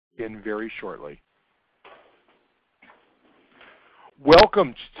begin very shortly.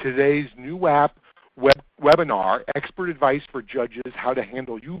 Welcome to today's new app webinar, Expert Advice for Judges, How to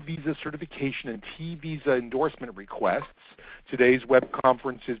Handle U-Visa Certification and T-Visa Endorsement Requests. Today's web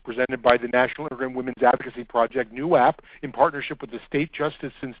conference is presented by the National Immigrant Women's Advocacy Project, new app, in partnership with the State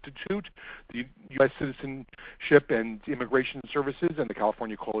Justice Institute, the U.S. Citizenship and Immigration Services, and the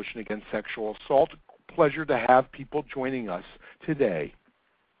California Coalition Against Sexual Assault. Pleasure to have people joining us today.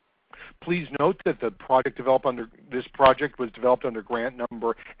 Please note that this project was developed under grant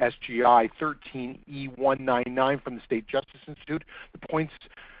number SGI 13E199 from the State Justice Institute. The points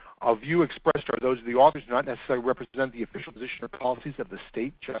of view expressed are those of the authors, do not necessarily represent the official position or policies of the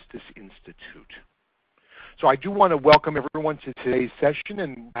State Justice Institute. So I do want to welcome everyone to today's session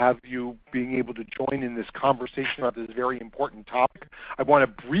and have you being able to join in this conversation about this very important topic. I want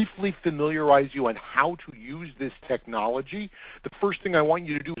to briefly familiarize you on how to use this technology. The first thing I want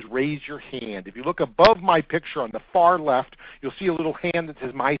you to do is raise your hand. If you look above my picture on the far left, you'll see a little hand that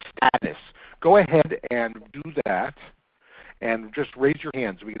says My Status. Go ahead and do that and just raise your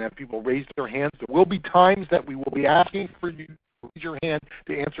hands. We can have people raise their hands. There will be times that we will be asking for you to raise your hand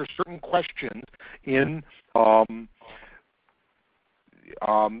to answer certain questions in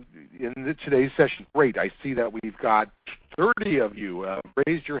today's session. Great, I see that we've got 30 of you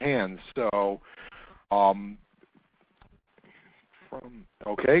raised your hands. So,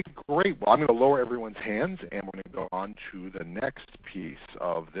 okay, great. Well, I'm going to lower everyone's hands, and we're going to go on to the next piece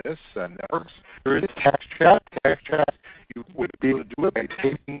of this. And that works. There is text chat. Text chat, you would be able to do it by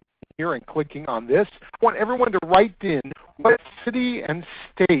taking here and clicking on this. I want everyone to write in what city and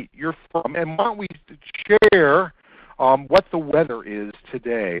state you're from, and why don't we share what the weather is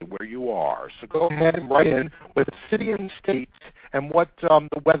today where you are. So go ahead and write in what the city and state and what the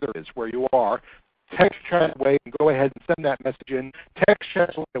weather is where you are. Text chat away and go ahead and send that message in. Text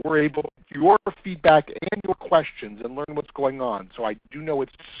chat so that we're able to your feedback and your questions and learn what's going on. So I do know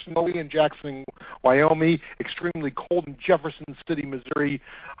it's snowy in Jackson, Wyoming, extremely cold in Jefferson City, Missouri,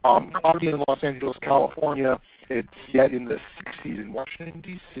 cloudy in Los Angeles, California. It's yet in the 60s in Washington,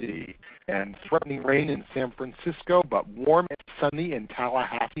 D.C., and threatening rain in San Francisco, but warm and sunny in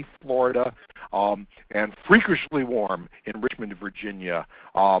Tallahassee, Florida, and freakishly warm in Richmond, Virginia.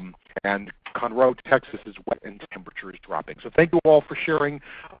 And Conroe, Texas is wet and temperature is dropping. So thank you all for sharing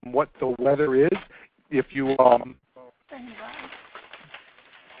what the weather is. If you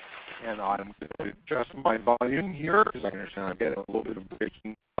and I'm going to adjust my volume here because I understand I'm getting a little bit of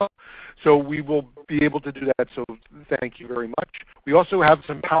breaking up. So we will be able to do that, so thank you very much. We also have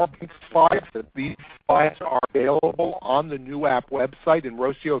some PowerPoint slides. These slides are available on the new app website. And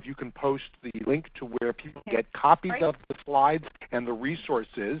Rocio, if you can post the link to where people get copies of the slides and the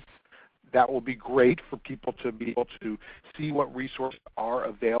resources, that will be great for people to be able to see what resources are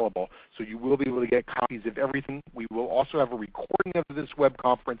available. So you will be able to get copies of everything. We will also have a recording of this web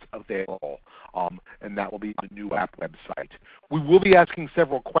conference available, and that will be on the new app website. We will be asking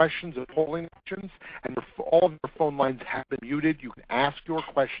several questions of polling questions, and all of your phone lines have been muted. You can ask your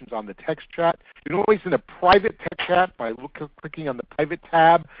questions on the text chat. You can always send a private text chat by clicking on the private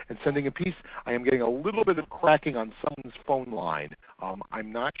tab and sending a piece. I am getting a little bit of cracking on someone's phone line.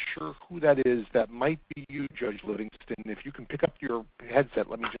 I'm not sure who that is. That might be you, Judge Livingston. If you can pick up your headset,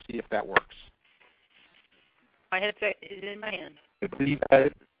 let me just see if that works. My headset is in my hand. I believe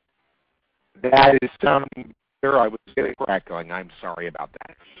that is sounding better. I was getting crackling. I'm sorry about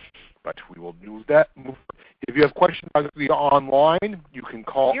that. But we will do that. If you have questions about the online, you can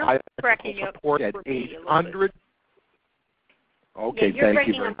call support at 800. Okay, you're thank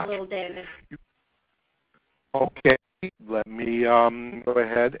you breaking very up much. A little, David. Okay, let me go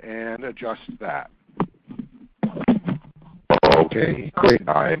ahead and adjust that. Okay, great.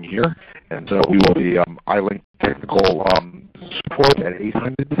 I am here, and so we will be iLink technical support at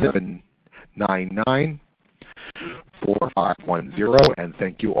 800-799-4510, and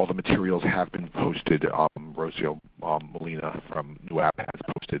thank you. All the materials have been posted. Rocio Molina from New App has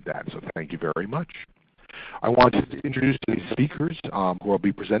posted that, so thank you very much. I want to introduce the speakers who will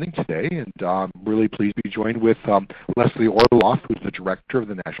be presenting today, and really pleased to be joined with Leslie Orloff, who's the director of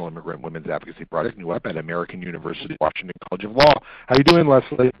the National Immigrant Women's Advocacy Project, New Up at American University, Washington College of Law. How are you doing,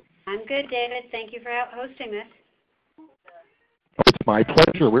 Leslie? I'm good, David. Thank you for hosting this. It's my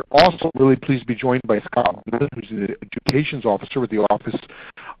pleasure. We're also really pleased to be joined by Scott, who's the Educations Officer with the Office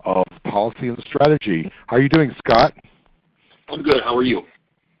of Policy and Strategy. How are you doing, Scott? I'm good. How are you?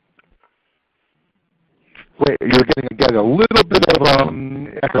 Wait, you're getting a little bit of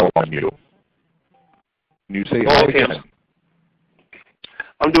echo on you. Can you say hi again?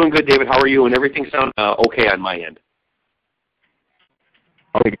 I'm doing good, David. How are you? And everything sounds okay on my end.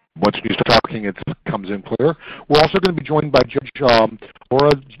 Okay, once you start talking, it comes in clear. We're also going to be joined by Judge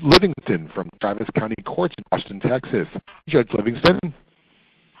Laura Livingston from Travis County Courts in Austin, Texas. Judge Livingston.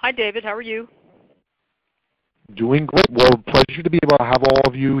 Hi, David. How are you? Doing great. Well, pleasure to be able to have all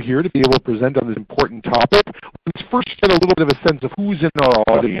of you here to be able to present on this important topic. Let's first get a little bit of a sense of who's in our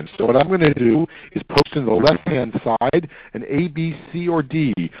audience. So what I'm going to do is post in the left-hand side an A, B, C, or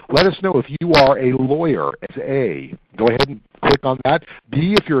D. Let us know if you are a lawyer. It's A. Go ahead and click on that.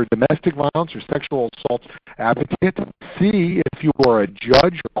 B, if you're a domestic violence or sexual assault advocate. C, if you are a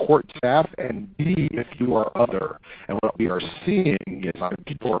judge or court staff. And D, if you are other. And what we are seeing is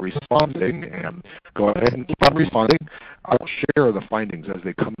people are responding. And go ahead and keep on responding. I'll share the findings as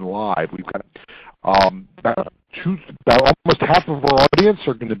they come live. We've got about almost half of our audience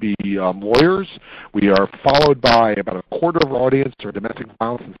are going to be lawyers. We are followed by about a quarter of our audience are domestic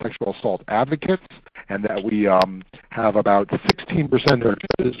violence and sexual assault advocates, and that we have about 16% are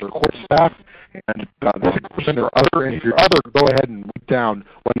judges or court staff, and about 6% are other. And if you're other, go ahead and write down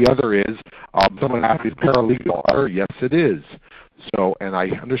what the other is. Someone asked, is paralegal other? Yes, it is. So, and I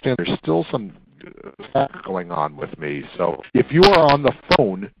understand there's still some going on with me. So if you are on the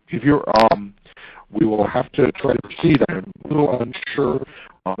phone, if you're we will have to try to proceed. I'm a little unsure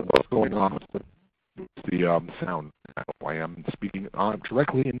what's going on with the sound. I am speaking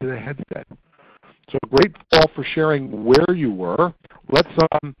directly into the headset. So great, Paul, for sharing where you were. Let's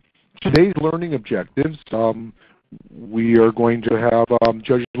today's learning objectives. We are going to have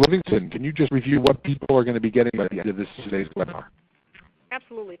Judge Livingston. Can you just review what people are going to be getting by the end of today's webinar?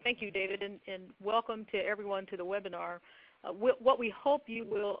 Absolutely. Thank you, David, and welcome to everyone to the webinar. What we hope you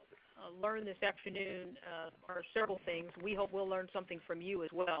will learn this afternoon are several things. We hope we'll learn something from you as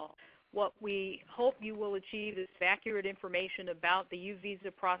well. What we hope you will achieve is accurate information about the U visa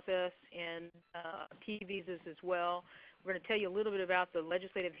process and T visas as well. We're going to tell you a little bit about the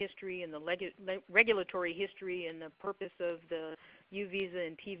legislative history and the regulatory history and the purpose of the U visa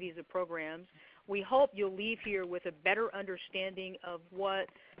and T visa programs. We hope you'll leave here with a better understanding of what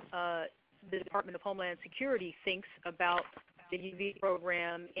the Department of Homeland Security thinks about the UV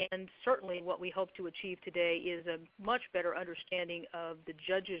program, and certainly what we hope to achieve today is a much better understanding of the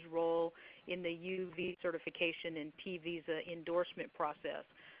judge's role in the UV certification and T visa endorsement process.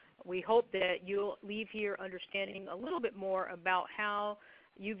 We hope that you'll leave here understanding a little bit more about how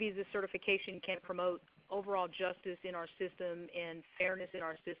U visa certification can promote overall justice in our system and fairness in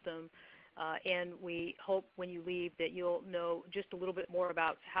our system. And we hope when you leave that you'll know just a little bit more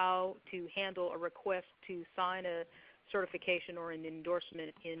about how to handle a request to sign a certification or an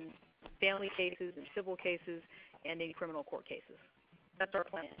endorsement in family cases, in civil cases, and in criminal court cases. That's our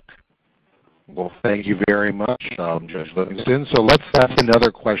plan. Well, thank you very much, Judge Livingston. So let's ask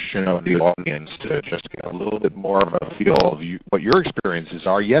another question of the audience to just get a little bit more of a feel of what your experiences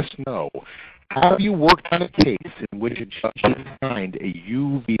are. Yes, no. Have you worked on a case in which a judge has signed a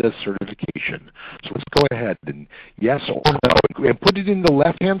U visa certification? So let's go ahead and yes or no, and put it in the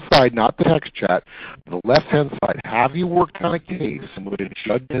left-hand side, not the text chat, the left-hand side. Have you worked on a case in which a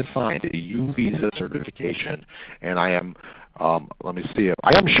judge has signed a U visa certification? And I am, let me see,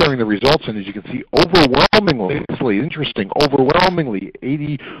 I am sharing the results, and as you can see, overwhelmingly, it's really interesting, overwhelmingly,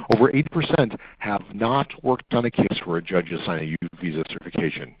 over 80% have not worked on a case where a judge has signed a U visa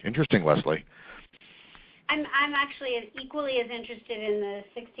certification. Interesting, Leslie. I'm actually equally as interested in the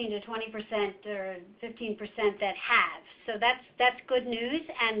 16 to 20% or 15% that have. So that's good news,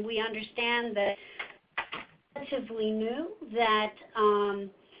 and we understand that relatively new that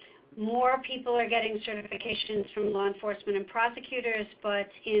more people are getting certifications from law enforcement and prosecutors, but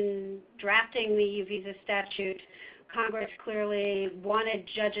in drafting the U visa statute, Congress clearly wanted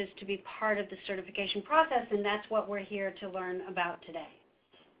judges to be part of the certification process, and that's what we're here to learn about today.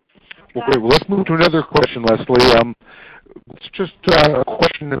 Well, great. Well, let's move to another question, Leslie. It's just a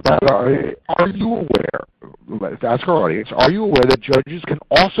question about, are you aware, let's ask our audience, are you aware that judges can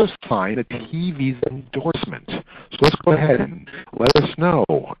also sign a T visa endorsement? So let's go ahead and let us know.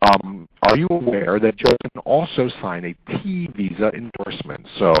 Are you aware that judges can also sign a T visa endorsement?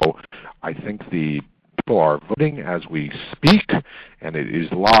 So I think the people are voting as we speak, and it is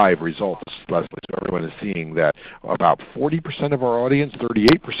live results, Leslie. So everyone is seeing that about 40% of our audience,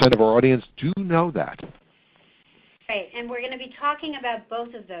 38% of our audience do know that. Right, and we're going to be talking about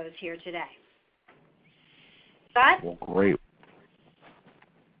both of those here today. Scott? Well, great.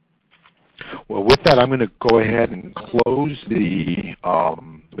 Well, with that, I'm going to go ahead and close the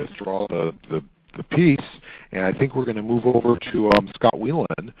withdraw the piece, and I think we're going to move over to Scott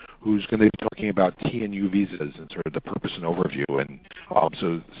Whelan, who's going to be talking about T and U visas and sort of the purpose and overview. And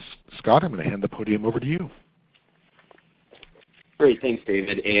so, Scott, I'm going to hand the podium over to you. Great, thanks,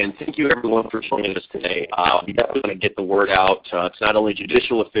 David, and thank you everyone for joining us today. We definitely want to get the word out to not only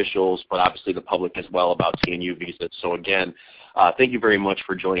judicial officials, but obviously the public as well about TNU visas. So again, thank you very much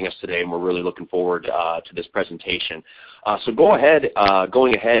for joining us today, and we're really looking forward to this presentation. So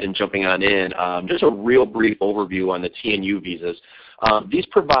going ahead and jumping on in, just a real brief overview on the TNU visas. These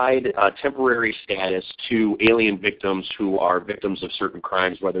provide temporary status to alien victims who are victims of certain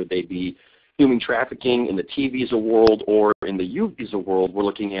crimes, whether they be human trafficking in the T visa world or in the U visa world. We're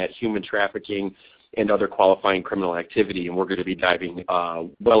looking at human trafficking and other qualifying criminal activity, and we're going to be diving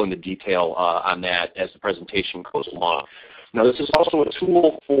well into detail on that as the presentation goes along. Now, this is also a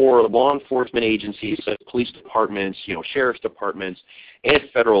tool for law enforcement agencies such as police departments, sheriff's departments, and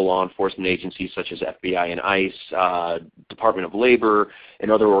federal law enforcement agencies such as FBI and ICE, Department of Labor,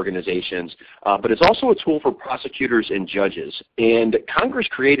 and other organizations. But it's also a tool for prosecutors and judges. And Congress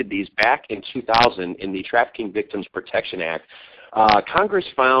created these back in 2000 in the Trafficking Victims Protection Act. Congress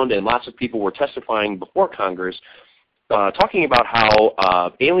found, and lots of people were testifying before Congress, talking about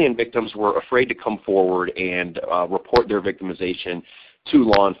how alien victims were afraid to come forward and report their victimization to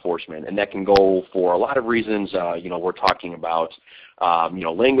law enforcement, and that can go for a lot of reasons. We're talking about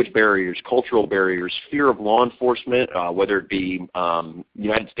language barriers, cultural barriers, fear of law enforcement, whether it be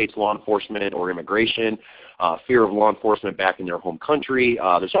United States law enforcement or immigration, fear of law enforcement back in their home country.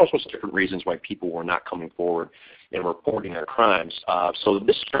 There's also different reasons why people were not coming forward and reporting their crimes. So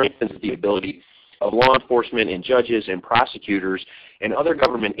this strengthens the ability of law enforcement and judges and prosecutors and other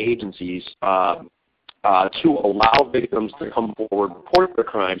government agencies to allow victims to come forward, report their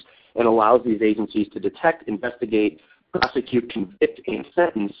crimes, and allows these agencies to detect, investigate, prosecute, convict, and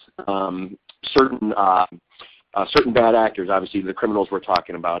sentence certain bad actors, obviously the criminals we're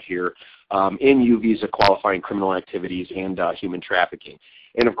talking about here, in U visa qualifying criminal activities and human trafficking.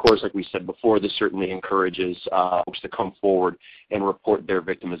 And of course, like we said before, this certainly encourages folks to come forward and report their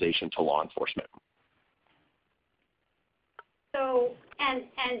victimization to law enforcement. So, and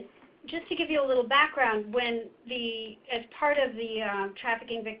just to give you a little background, as part of the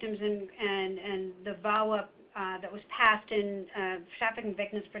Trafficking Victims and the VAWA that was passed in Trafficking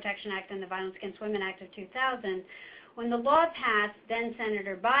Victims Protection Act and the Violence Against Women Act of 2000, when the law passed, then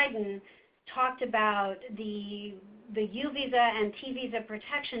Senator Biden talked about the U visa and T visa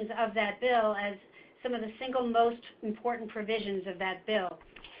protections of that bill as some of the single most important provisions of that bill,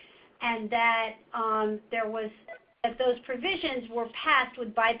 and that that those provisions were passed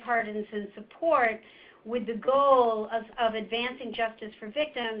with bipartisan support with the goal of advancing justice for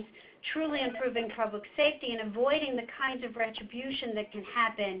victims, truly improving public safety, and avoiding the kinds of retribution that can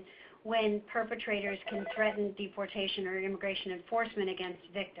happen when perpetrators can threaten deportation or immigration enforcement against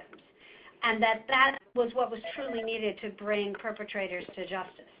victims. And that was what was truly needed to bring perpetrators to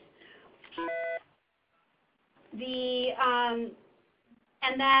justice.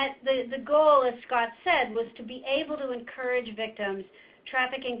 And that the goal, as Scott said, was to be able to encourage victims,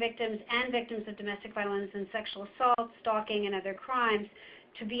 trafficking victims and victims of domestic violence and sexual assault, stalking, and other crimes,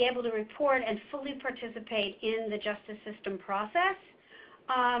 to be able to report and fully participate in the justice system process,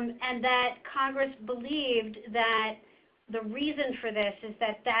 and that Congress believed that the reason for this is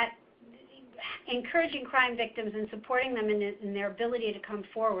that encouraging crime victims and supporting them in their ability to come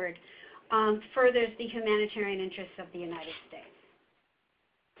forward furthers the humanitarian interests of the United States.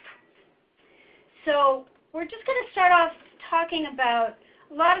 So we're just going to start off talking about,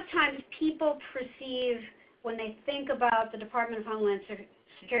 a lot of times people perceive, when they think about the Department of Homeland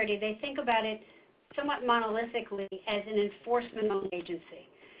Security, they think about it somewhat monolithically as an enforcement agency.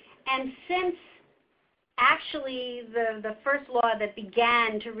 And since actually the first law that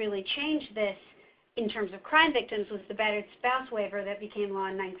began to really change this in terms of crime victims was the Battered Spouse Waiver that became law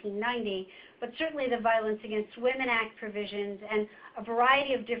in 1990, but certainly the Violence Against Women Act provisions and a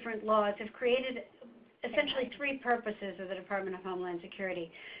variety of different laws have created essentially three purposes of the Department of Homeland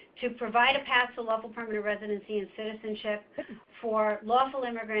Security: to provide a path to lawful permanent residency and citizenship for lawful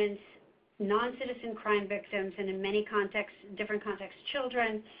immigrants, non-citizen crime victims, and in many contexts, different contexts,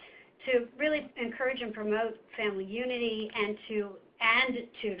 children, to really encourage and promote family unity, and to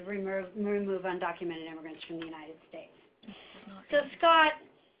remove undocumented immigrants from the United States. So Scott,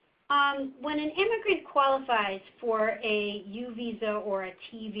 when an immigrant qualifies for a U visa or a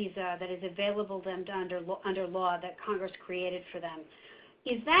T visa that is available to them under law that Congress created for them,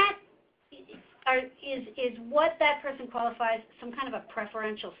 is what that person qualifies some kind of a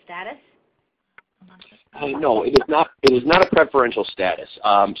preferential status? No, it is not. It is not a preferential status.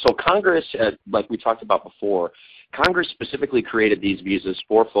 So Congress, like we talked about before, Congress specifically created these visas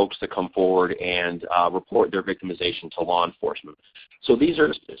for folks to come forward and report their victimization to law enforcement. So these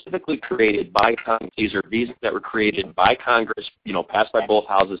are specifically created by Congress. These are visas that were created by Congress, passed by both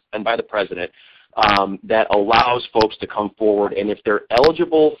houses and by the president, that allows folks to come forward, and if they're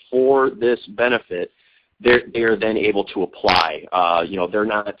eligible for this benefit, they're then able to apply. They're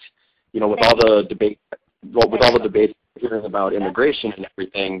not, with all the debate, hearing about immigration and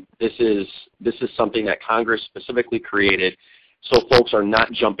everything, this is something that Congress specifically created, so folks are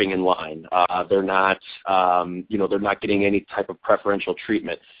not jumping in line. They're not, they're not getting any type of preferential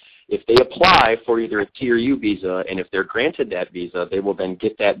treatment. If they apply for either a T or U visa, and if they're granted that visa, they will then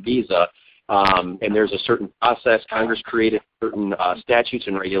get that visa. And there's a certain process. Congress created certain statutes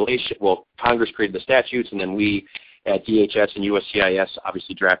and regulations. Well, Congress created the statutes, and then we at DHS and USCIS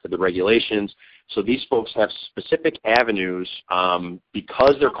obviously drafted the regulations. So these folks have specific avenues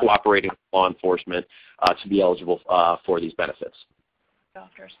because they're cooperating with law enforcement to be eligible for these benefits.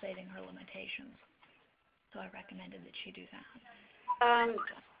 After stating her limitations, so I recommended that she do that.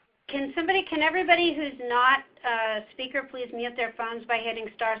 Can everybody who's not a speaker please mute their phones by hitting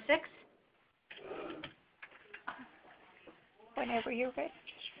 *6? Whenever you're ready,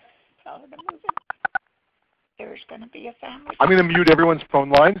 just tell her to move it. There's going to be a family. I'm going to mute everyone's phone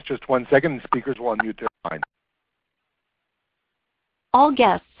lines. Just 1 second, and speakers will unmute their line. All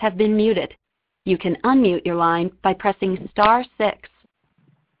guests have been muted. You can unmute your line by pressing *6.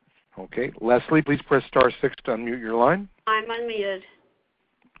 Okay. Leslie, please press *6 to unmute your line. I'm unmuted.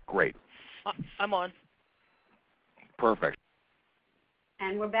 Great. I'm on. Perfect.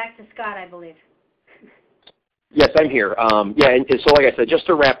 And we're back to Scott, I believe. Yes, I'm here. And so like I said, just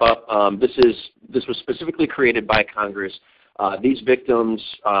to wrap up, this was specifically created by Congress. These victims,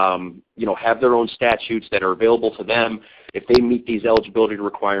 have their own statutes that are available to them. If they meet these eligibility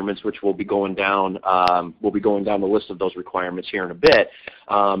requirements, which we'll be going down the list of those requirements here in a bit,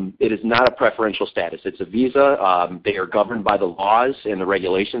 it is not a preferential status. It's a visa. They are governed by the laws and the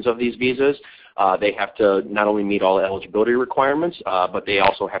regulations of these visas. They have to not only meet all eligibility requirements, but they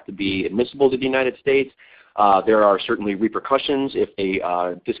also have to be admissible to the United States. There are certainly repercussions if they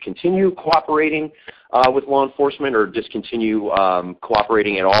discontinue cooperating with law enforcement or discontinue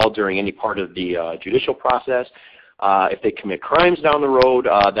cooperating at all during any part of the judicial process. If they commit crimes down the road,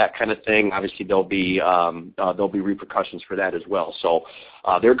 that kind of thing, obviously there'll be repercussions for that as well. So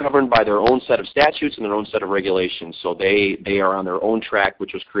they're governed by their own set of statutes and their own set of regulations. So they are on their own track,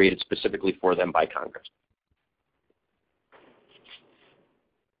 which was created specifically for them by Congress.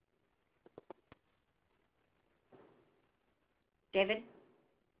 David?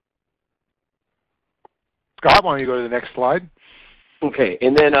 Scott, why don't you go to the next slide? Okay,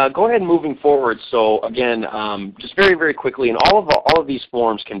 and then go ahead and moving forward. So again, just very, very quickly, and all of these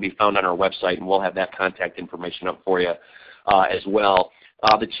forms can be found on our website, and we'll have that contact information up for you as well.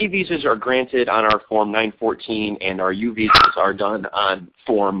 The T visas are granted on our Form 914, and our U visas are done on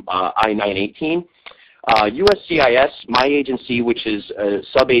Form I-918. USCIS, my agency, which is a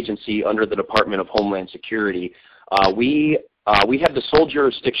sub-agency under the Department of Homeland Security, we have the sole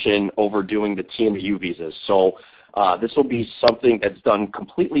jurisdiction over doing the T and the U visas. So this will be something that's done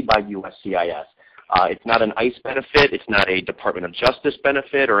completely by USCIS. It's not an ICE benefit. It's not a Department of Justice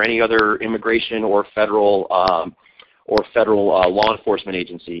benefit or any other immigration or federal law enforcement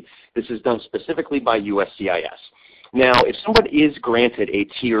agency. This is done specifically by USCIS. Now, if somebody is granted a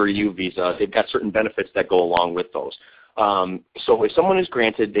T or a U visa, they've got certain benefits that go along with those. So if someone is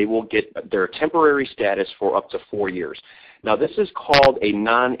granted, they will get their temporary status for up to 4 years. Now, this is called a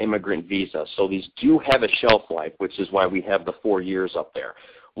non-immigrant visa, so these do have a shelf life, which is why we have the 4 years up there.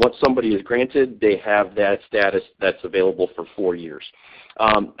 Once somebody is granted, they have that status that's available for 4 years.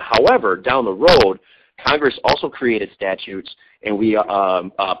 However, down the road, Congress also created statutes, and we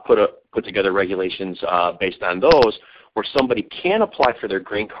put together regulations based on those, where somebody can apply for their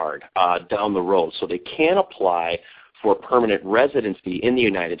green card down the road. So they can apply for permanent residency in the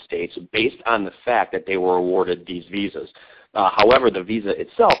United States based on the fact that they were awarded these visas. However, the visa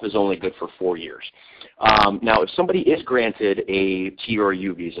itself is only good for 4 years. Now, if somebody is granted a T or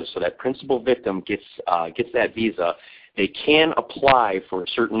U visa, so that principal victim gets that visa, they can apply for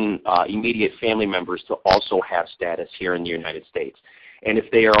certain immediate family members to also have status here in the United States. And if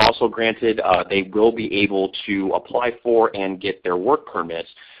they are also granted, they will be able to apply for and get their work permits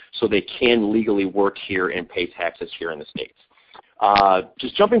so they can legally work here and pay taxes here in the States.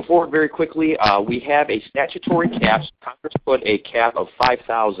 Just jumping forward very quickly, we have a statutory cap. Congress put a cap of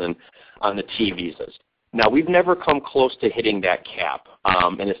 $5,000 on the T visas. Now, we've never come close to hitting that cap,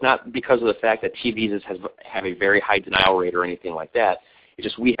 and it's not because of the fact that T visas have a very high denial rate or anything like that. It's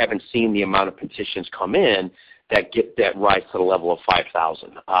just we haven't seen the amount of petitions come in that rise to the level of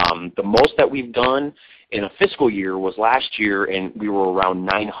 5,000. The most that we've done in a fiscal year was last year, and we were around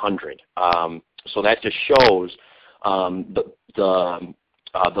 900. So that just shows the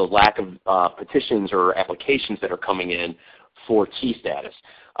lack of petitions or applications that are coming in for T status.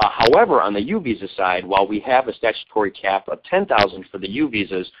 However, on the U visa side, while we have a statutory cap of 10,000 for the U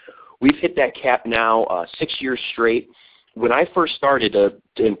visas, we've hit that cap now 6 years straight. When I first started, to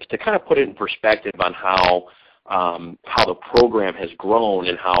kind of put it in perspective on how the program has grown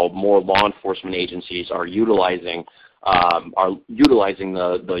and how more law enforcement agencies are utilizing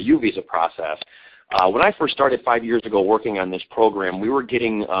the U visa process. When I first started 5 years ago working on this program, we were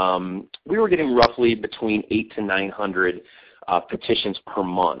getting roughly between 800 to 900 petitions per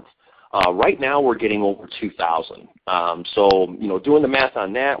month. Right now, we're getting over 2,000. So, doing the math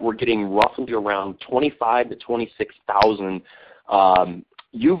on that, we're getting roughly around 25 to 26,000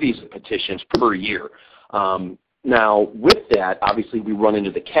 U visa petitions per year. Now, with that, obviously, we run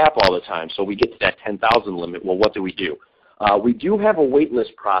into the cap all the time, so we get to that 10,000 limit. Well, what do? We do have a wait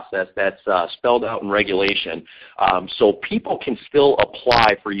list process that's spelled out in regulation, so people can still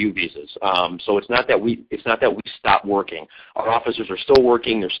apply for U visas. So it's not that we stop working. Our officers are still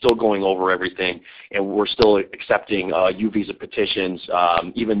working. They're still going over everything, and we're still accepting U visa petitions,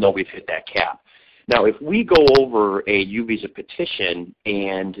 even though we've hit that cap. Now, if we go over a U visa petition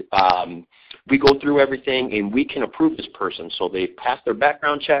and we go through everything and we can approve this person, so they pass their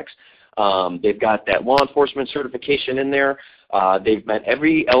background checks. They've got that law enforcement certification in there. They've met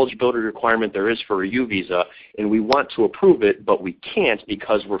every eligibility requirement there is for a U visa, and we want to approve it, but we can't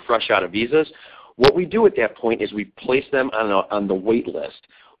because we're fresh out of visas. What we do at that point is we place them on the wait list.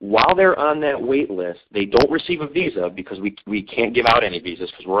 While they're on that wait list, they don't receive a visa because we can't give out any visas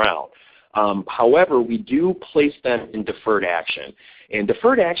because we're out. However, we do place them in deferred action. And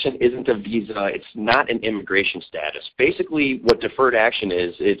deferred action isn't a visa. It's not an immigration status. Basically, what deferred action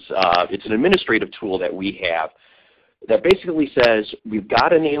is, it's an administrative tool that we have that basically says we've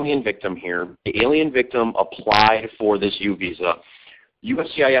got an alien victim here. The alien victim applied for this U visa.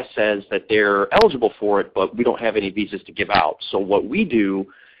 USCIS says that they're eligible for it, but we don't have any visas to give out. So what we do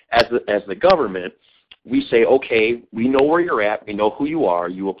as the government, we say, okay, we know where you're at. We know who you are.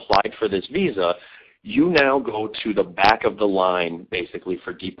 You applied for this visa. You now go to the back of the line, basically,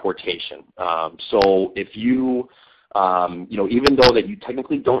 for deportation. So if you, even though that you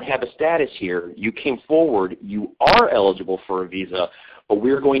technically don't have a status here, you came forward, you are eligible for a visa, but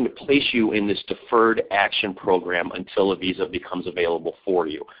we're going to place you in this deferred action program until a visa becomes available for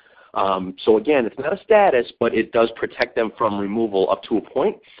you. So again, it's not a status, but it does protect them from removal up to a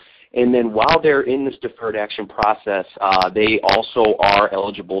point. And then while they're in this deferred action process, they also are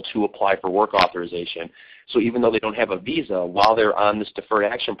eligible to apply for work authorization. So even though they don't have a visa, while they're on this deferred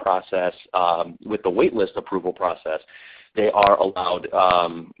action process with the waitlist approval process, they are allowed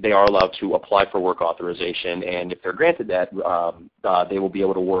to apply for work authorization. And if they're granted that, they will be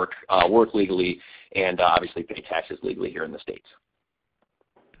able to work legally and obviously pay taxes legally here in the States.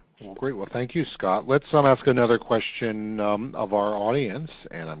 Well, great. Well, thank you, Scott. Let's ask another question of our audience,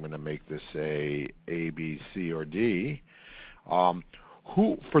 and I'm going to make this A, B, C, or D.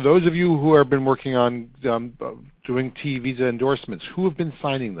 For those of you who have been working on doing T visa endorsements, who have been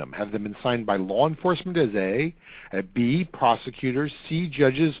signing them? Have they been signed by law enforcement as A, B, prosecutors, C,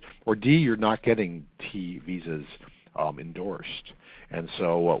 judges, or D, you're not getting T visas endorsed? And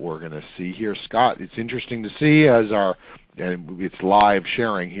so what we're going to see here, Scott, it's interesting to see and it's live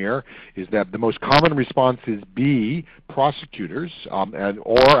sharing here, is that the most common response is B, prosecutors,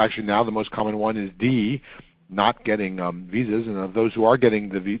 or actually now the most common one is D, not getting visas. And of those who are getting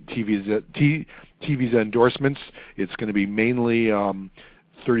the T visa endorsements, it's going to be mainly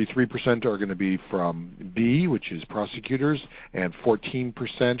 33% are going to be from B, which is prosecutors, and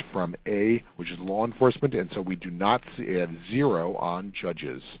 14% from A, which is law enforcement. And so we do not see 0 on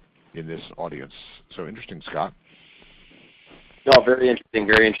judges in this audience. So interesting, Scott. No, very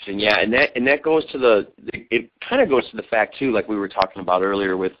interesting. Yeah, and that goes to it kind of goes to the fact too, like we were talking about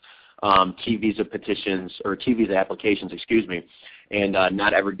earlier with T visa petitions or T visa applications, and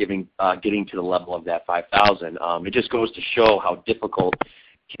not ever getting to the level of that 5,000. It just goes to show how difficult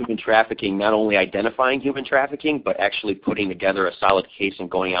human trafficking, not only identifying human trafficking, but actually putting together a solid case and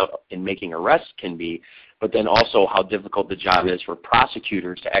going out and making arrests can be, but then also how difficult the job is for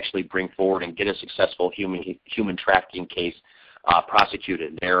prosecutors to actually bring forward and get a successful human trafficking case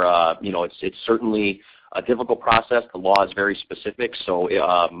prosecuted. It's certainly a difficult process. The law is very specific, so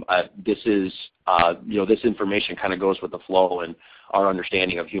this information kind of goes with the flow and our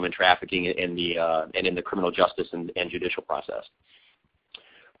understanding of human trafficking in the criminal justice and judicial process.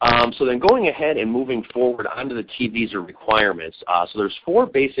 So then going ahead and moving forward onto the T visa requirements. So there's 4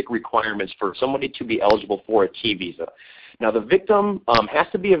 basic requirements for somebody to be eligible for a T visa. Now the victim has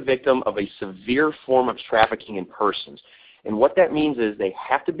to be a victim of a severe form of trafficking in persons. And what that means is they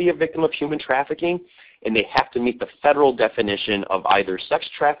have to be a victim of human trafficking, and they have to meet the federal definition of either sex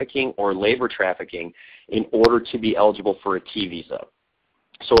trafficking or labor trafficking in order to be eligible for a T visa.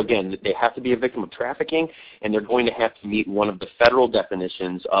 So again, they have to be a victim of trafficking, and they're going to have to meet one of the federal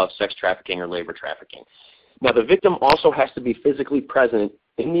definitions of sex trafficking or labor trafficking. Now the victim also has to be physically present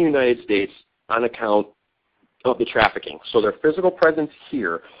in the United States on account of the trafficking. So their physical presence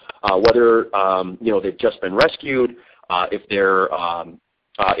here, whether they've just been rescued, if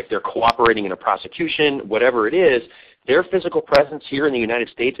they're cooperating in a prosecution, whatever it is, their physical presence here in the United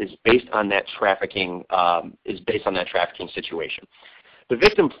States is based on that trafficking situation. The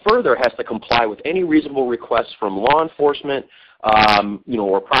victim further has to comply with any reasonable requests from law enforcement,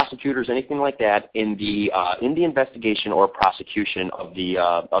 or prosecutors, anything like that, in the investigation or prosecution of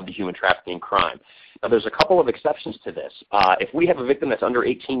the human trafficking crime. Now, there's a couple of exceptions to this. If we have a victim that's under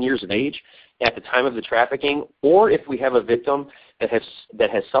 18 years of age at the time of the trafficking, or if we have a victim that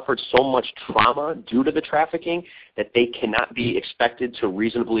has suffered so much trauma due to the trafficking that they cannot be expected to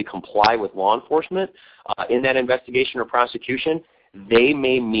reasonably comply with law enforcement in that investigation or prosecution, they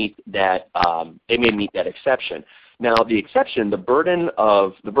may meet that exception. Now, the exception, the burden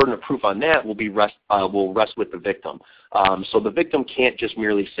of proof on that will rest with the victim. So the victim can't just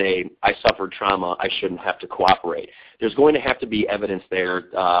merely say, "I suffered trauma, I shouldn't have to cooperate." There's going to have to be evidence there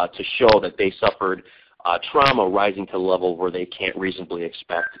to show that they suffered trauma rising to the level where they can't reasonably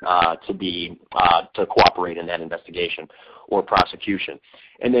expect to cooperate in that investigation or prosecution.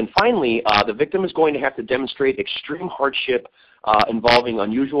 And then finally, the victim is going to have to demonstrate extreme hardship involving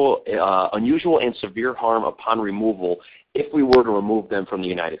unusual and severe harm upon removal if we were to remove them from the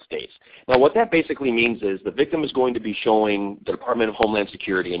United States. Now what that basically means is the victim is going to be showing the Department of Homeland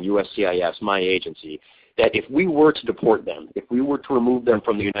Security and USCIS, my agency, that if we were to deport them, if we were to remove them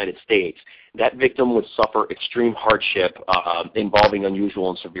from the United States, that victim would suffer extreme hardship involving unusual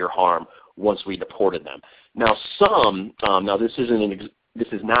and severe harm once we deported them. Now this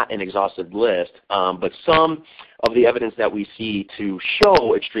is not an exhaustive list, but some of the evidence that we see to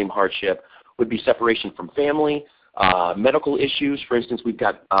show extreme hardship would be separation from family, medical issues. For instance, we've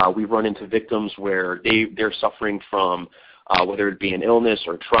run into victims where they're suffering from whether it be an illness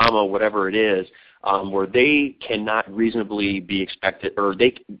or trauma, whatever it is, where they cannot reasonably be expected, or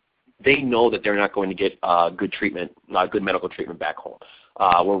they know that they're not going to get good medical treatment back home.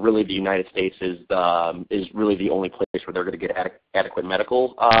 Where really the United States is really the only place where they're going to get adequate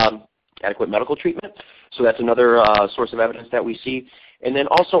medical treatment. So that's another source of evidence that we see. And then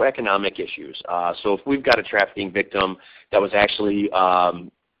also economic issues. So if we've got a trafficking victim that was actually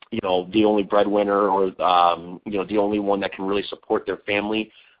the only breadwinner, or the only one that can really support their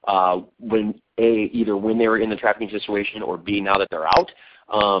family either when they were in the trafficking situation, or B, now that they're out.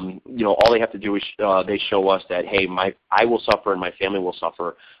 All they have to do is they show us that, hey, I will suffer and my family will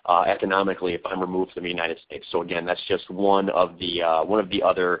suffer economically if I'm removed from the United States. So again, that's just one of the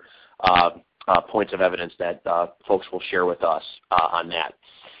other points of evidence that folks will share with us on that.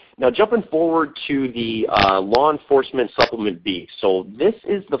 Now, jumping forward to the Law Enforcement Supplement B. So this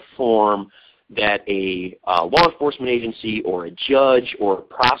is the form that a law enforcement agency or a judge or a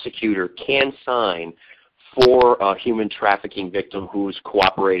prosecutor can sign for a human trafficking victim who's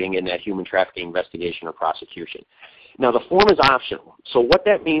cooperating in that human trafficking investigation or prosecution. Now, the form is optional. So what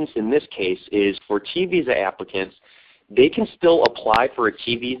that means in this case is for T visa applicants, they can still apply for a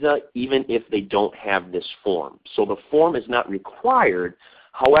T visa even if they don't have this form. So the form is not required.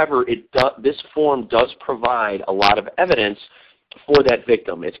 However, this form does provide a lot of evidence for that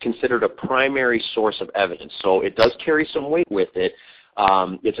victim. It's considered a primary source of evidence. So it does carry some weight with it.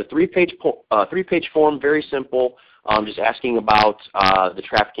 It's a three-page form, very simple, just asking about the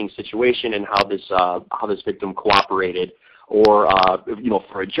trafficking situation and how this victim cooperated, or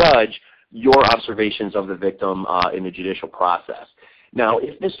for a judge, your observations of the victim in the judicial process. Now,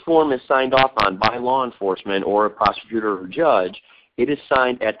 if this form is signed off on by law enforcement or a prosecutor or judge, it is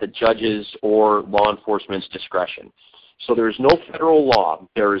signed at the judge's or law enforcement's discretion. So there is no federal law,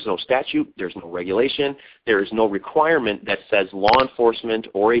 there is no statute, there's no regulation, there is no requirement that says law enforcement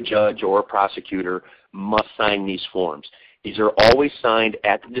or a judge or a prosecutor must sign these forms. These are always signed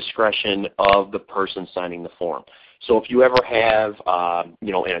at the discretion of the person signing the form. So if you ever have an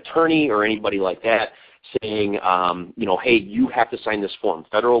attorney or anybody like that saying, hey, you have to sign this form.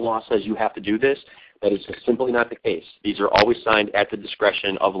 Federal law says you have to do this. That is just simply not the case. These are always signed at the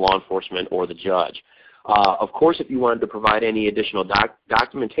discretion of law enforcement or the judge. Of course, if you wanted to provide any additional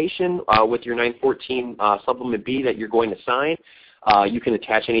documentation with your 914 Supplement B that you're going to sign, you can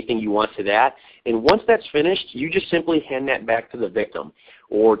attach anything you want to that. And once that's finished, you just simply hand that back to the victim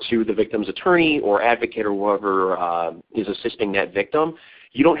or to the victim's attorney or advocate or whoever is assisting that victim.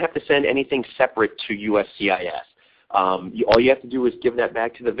 You don't have to send anything separate to USCIS. All you have to do is give that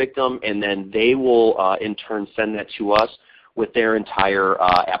back to the victim, and then they will in turn send that to us with their entire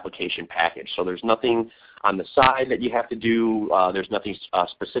application package. So there's nothing on the side that you have to do. There's nothing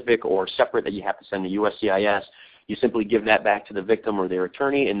specific or separate that you have to send to USCIS. You simply give that back to the victim or their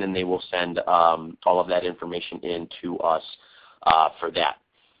attorney, and then they will send all of that information in to us for that.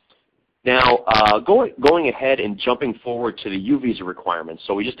 Now, going ahead and jumping forward to the U visa requirements.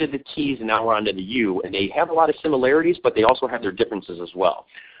 So we just did the T's, and now we're on to the U, and they have a lot of similarities, but they also have their differences as well.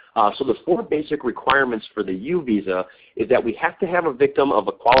 So the 4 basic requirements for the U visa is that we have to have a victim of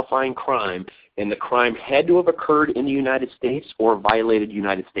a qualifying crime, and the crime had to have occurred in the United States or violated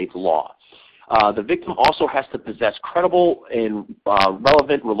United States law. The victim also has to possess credible and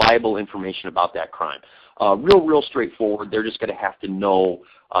relevant, reliable information about that crime. Real straightforward. They're just going to have to know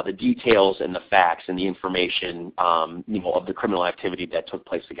the details and the facts and the information of the criminal activity that took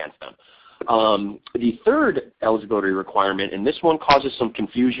place against them. The third eligibility requirement, and this one causes some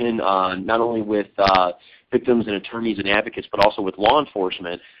confusion not only with victims and attorneys and advocates, but also with law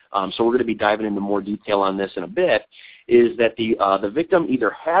enforcement. So we're going to be diving into more detail on this in a bit, is that the victim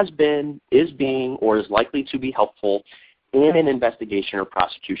either has been, is being, or is likely to be helpful in an investigation or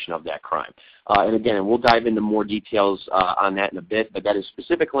prosecution of that crime. And again, we'll dive into more details on that in a bit, but that is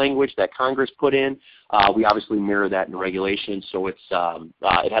specific language that Congress put in. We obviously mirror that in regulation, so it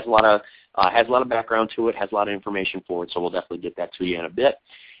has a lot of background to it, has a lot of information for it, so we'll definitely get that to you in a bit.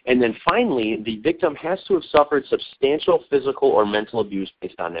 And then finally, the victim has to have suffered substantial physical or mental abuse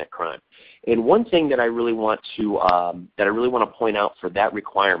based on that crime. And one thing that I really want to point out for that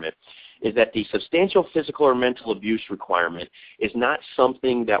requirement is that the substantial physical or mental abuse requirement is not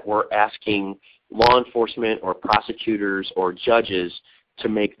something that we're asking law enforcement or prosecutors or judges to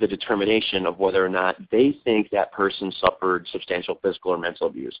make the determination of whether or not they think that person suffered substantial physical or mental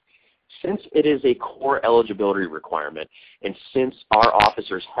abuse. Since it is a core eligibility requirement, and since our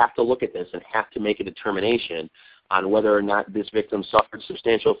officers have to look at this and have to make a determination on whether or not this victim suffered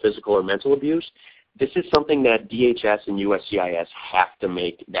substantial physical or mental abuse, this is something that DHS and USCIS have to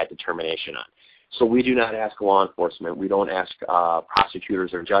make that determination on. So we do not ask law enforcement, we don't ask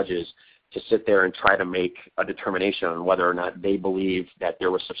prosecutors or judges to sit there and try to make a determination on whether or not they believe that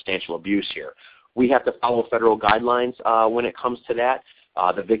there was substantial abuse here. We have to follow federal guidelines when it comes to that.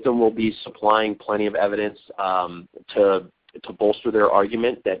 The victim will be supplying plenty of evidence to bolster their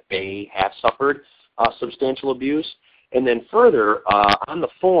argument that they have suffered substantial abuse. And then further, on the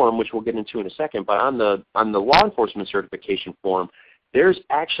form, which we'll get into in a second, but on the law enforcement certification form, there's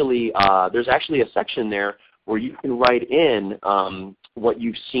actually a section there where you can write in what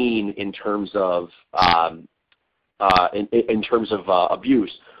you've seen in terms of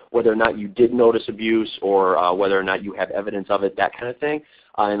abuse, whether or not you did notice abuse or whether or not you have evidence of it, that kind of thing.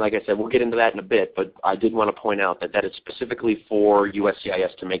 And like I said, we'll get into that in a bit, but I did want to point out that that is specifically for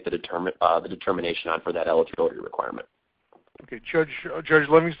USCIS to make the determination on for that eligibility requirement. Okay, Judge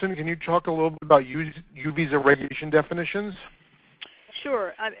Livingston, can you talk a little bit about U visa regulation definitions?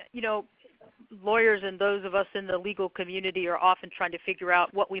 Sure. Lawyers and those of us in the legal community are often trying to figure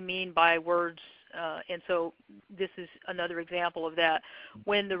out what we mean by words, and so this is another example of that.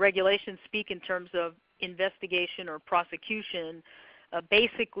 When the regulations speak in terms of investigation or prosecution,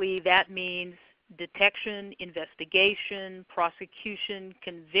 basically that means detection, investigation, prosecution,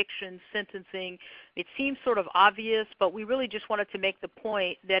 conviction, sentencing. It seems sort of obvious, but we really just wanted to make the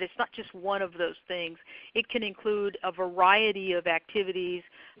point that it's not just one of those things. It can include a variety of activities,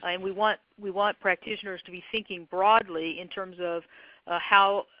 and we want practitioners to be thinking broadly in terms of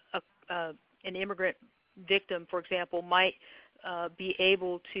how an immigrant victim, for example, might be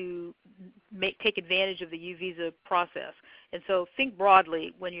able to take advantage of the U visa process. And so think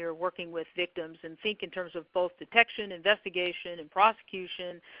broadly when you're working with victims, and think in terms of both detection, investigation, and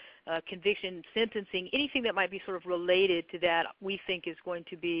prosecution, conviction, sentencing, anything that might be sort of related to that we think is going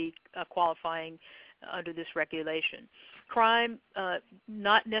to be qualifying under this regulation. Crime,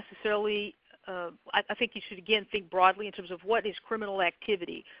 not necessarily. I think you should, again, think broadly in terms of what is criminal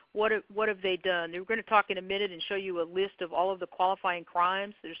activity. What have they done? We're going to talk in a minute and show you a list of all of the qualifying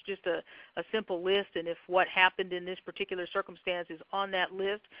crimes. There's just a simple list, and if what happened in this particular circumstance is on that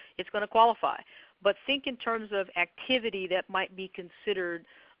list, it's going to qualify. but think in terms of activity that might be considered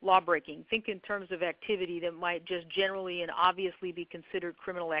law-breaking. Think in terms of activity that might just generally and obviously be considered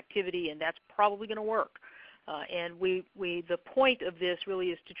criminal activity, and that's probably going to work. And the point of this really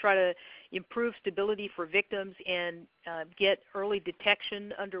is to try to improve stability for victims and get early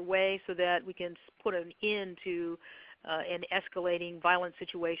detection underway so that we can put an end to an escalating violent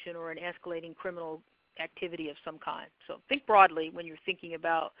situation or an escalating criminal activity of some kind. So think broadly when you're thinking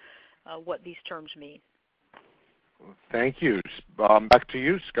about what these terms mean. Thank you. Back to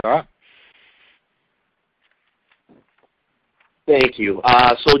you, Scott. Thank you.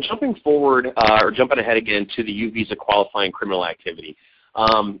 So jumping forward, or jumping ahead again to the U visa qualifying criminal activity,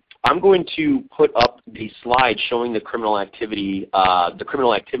 I'm going to put up the slide showing the criminal activities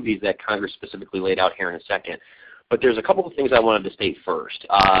that Congress specifically laid out here in a second. But there's a couple of things I wanted to state first.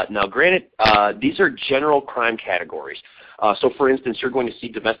 Now, granted, these are general crime categories. So, for instance, you're going to see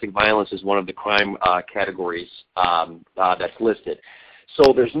domestic violence as one of the crime categories that's listed.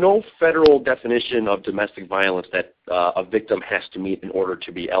 So there's no federal definition of domestic violence that a victim has to meet in order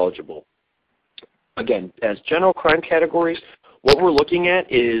to be eligible. Again, as general crime categories, what we're looking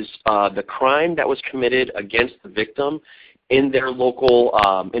at is the crime that was committed against the victim in their local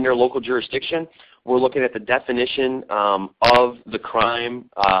jurisdiction. We're looking at the definition of the crime,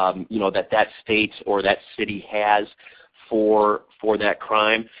 that state or that city has for that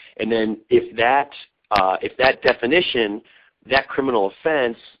crime, and then if that definition, that criminal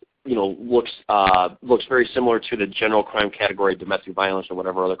offense, looks very similar to the general crime category, domestic violence or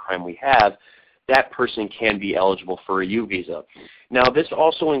whatever other crime we have, that person can be eligible for a U visa. Now, this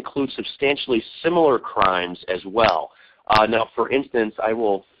also includes substantially similar crimes as well. Now, for instance, I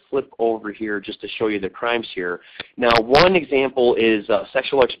will flip over here just to show you the crimes here. Now, one example is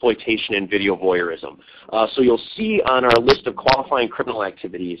sexual exploitation and video voyeurism. So you'll see on our list of qualifying criminal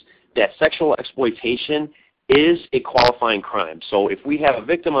activities that sexual exploitation is a qualifying crime. So if we have a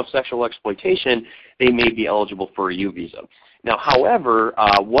victim of sexual exploitation, they may be eligible for a U visa. Now, however,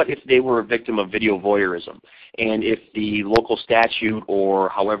 what if they were a victim of video voyeurism? And if the local statute or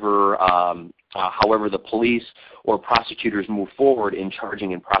however the police or prosecutors move forward in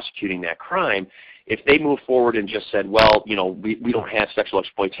charging and prosecuting that crime, if they move forward and just said, well, we don't have sexual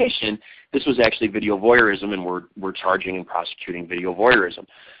exploitation, this was actually video voyeurism and we're charging and prosecuting video voyeurism.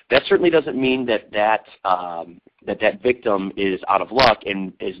 That certainly doesn't mean that victim is out of luck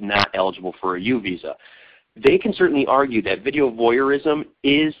and is not eligible for a U visa. They can certainly argue that video voyeurism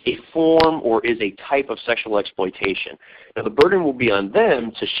is a form or is a type of sexual exploitation. Now, the burden will be on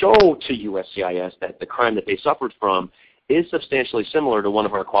them to show to USCIS that the crime that they suffered from is substantially similar to one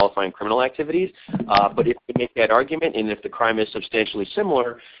of our qualifying criminal activities. But if they make that argument and if the crime is substantially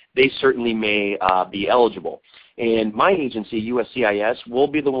similar, they certainly may be eligible. And my agency, USCIS, will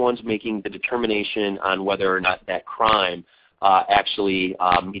be the ones making the determination on whether or not that crime actually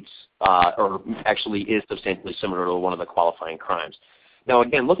meets or actually is substantially similar to one of the qualifying crimes. Now,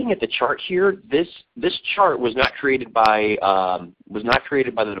 again, looking at the chart here, this chart was not created by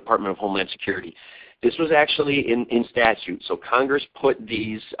the Department of Homeland Security. This was actually in statute. So Congress put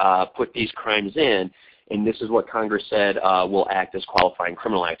these crimes in, and this is what Congress said will act as qualifying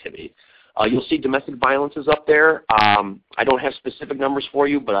criminal activity. You'll see domestic violence is up there. I don't have specific numbers for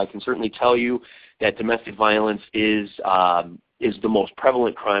you, but I can certainly tell you that domestic violence is the most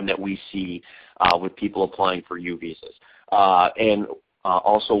prevalent crime that we see with people applying for U visas. And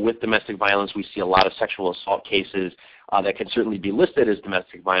also with domestic violence, we see a lot of sexual assault cases that can certainly be listed as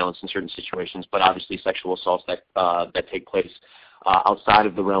domestic violence in certain situations, but obviously sexual assaults that take place outside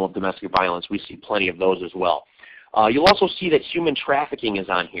of the realm of domestic violence, we see plenty of those as well. You'll also see that human trafficking is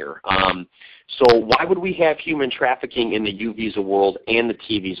on here. So why would we have human trafficking in the U visa world and the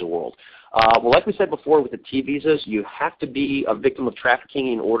T visa world? Well, like we said before, with the T visas, you have to be a victim of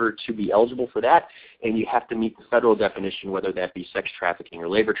trafficking in order to be eligible for that, and you have to meet the federal definition, whether that be sex trafficking or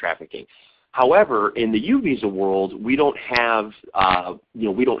labor trafficking. However, in the U visa world, we don't have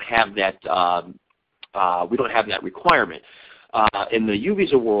that requirement. In the U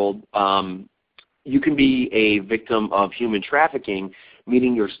visa world, you can be a victim of human trafficking,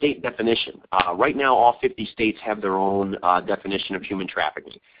 meaning your state definition. Right now, all 50 states have their own definition of human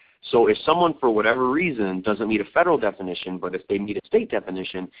trafficking. So if someone, for whatever reason, doesn't meet a federal definition, but if they meet a state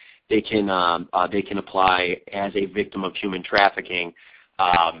definition, they can apply as a victim of human trafficking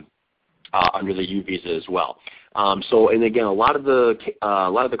under the U visa as well. And again, a lot of the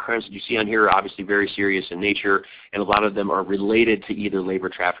crimes that you see on here are obviously very serious in nature, and a lot of them are related to either labor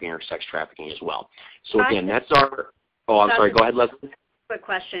trafficking or sex trafficking as well. So again, that's our. Oh, I'm sorry. Go ahead, Leslie. Quick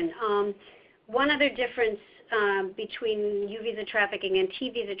question. One other difference between U visa trafficking and T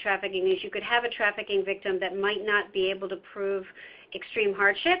visa trafficking is you could have a trafficking victim that might not be able to prove extreme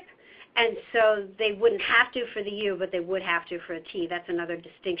hardship, and so they wouldn't have to for the U, but they would have to for a T. That's another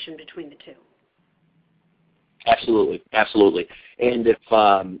distinction between the two. Absolutely, absolutely. And if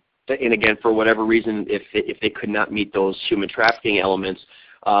and again, for whatever reason, if they could not meet those human trafficking elements,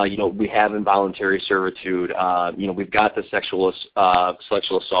 we have involuntary servitude. We've got the sexual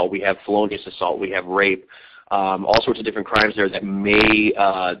assault. We have felonious assault. We have rape. All sorts of different crimes there that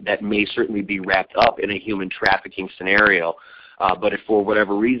may certainly be wrapped up in a human trafficking scenario. But if for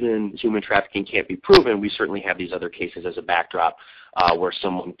whatever reason human trafficking can't be proven, we certainly have these other cases as a backdrop where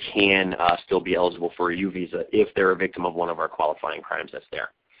someone can still be eligible for a U visa if they're a victim of one of our qualifying crimes that's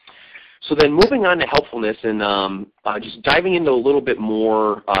there. So then moving on to helpfulness and just diving into a little bit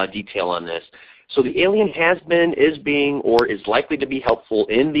more detail on this. So the alien has been, is being, or is likely to be helpful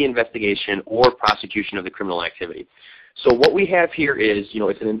in the investigation or prosecution of the criminal activity. So what we have here is,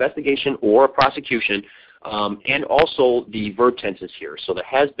 it's an investigation or a prosecution, and also the verb tenses here. So the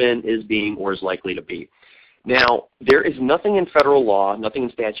has been, is being, or is likely to be. Now, there is nothing in federal law, nothing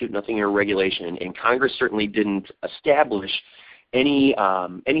in statute, nothing in regulation, and Congress certainly didn't establish any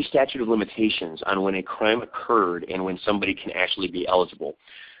statute of limitations on when a crime occurred and when somebody can actually be eligible.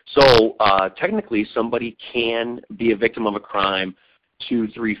 So technically, somebody can be a victim of a crime 2,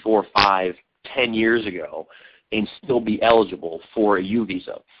 3, 4, 5, 10 years ago and still be eligible for a U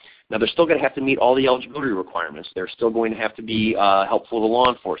visa. Now, they're still going to have to meet all the eligibility requirements. They're still going to have to be helpful to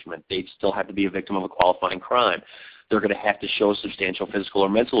law enforcement. They still have to be a victim of a qualifying crime. They're going to have to show substantial physical or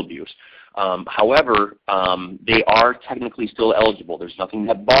mental abuse. However, they are technically still eligible. There's nothing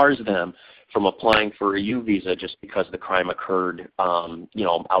that bars them from applying for a U visa just because the crime occurred,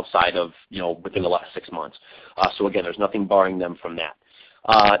 outside of, within the last 6 months. So again, there's nothing barring them from that.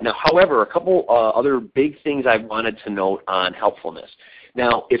 Now, however, a couple other big things I wanted to note on helpfulness.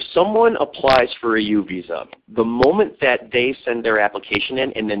 Now, if someone applies for a U visa, the moment that they send their application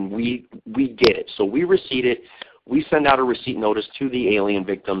in, and then we get it, so we receipt it, we send out a receipt notice to the alien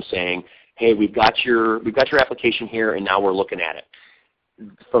victim saying, hey, we've got your application here, and now we're looking at it.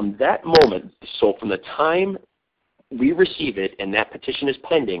 From that moment, so from the time we receive it and that petition is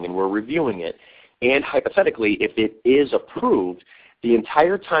pending and we're reviewing it, and hypothetically, if it is approved, the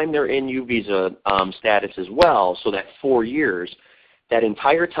entire time they're in U visa status as well, so that 4 years, that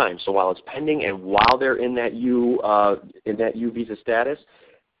entire time, so while it's pending and while they're in that U visa status,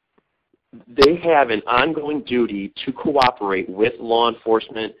 they have an ongoing duty to cooperate with law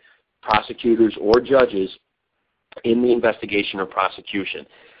enforcement, prosecutors, or judges in the investigation or prosecution.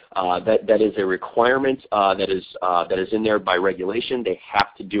 That is a requirement that is in there by regulation. They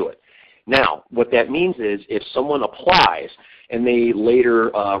have to do it. Now, what that means is if someone applies and they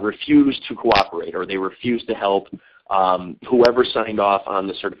later refuse to cooperate or they refuse to help whoever signed off on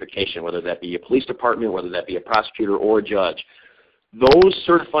the certification, whether that be a police department, whether that be a prosecutor or a judge, those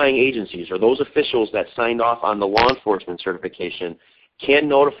certifying agencies or those officials that signed off on the law enforcement certification can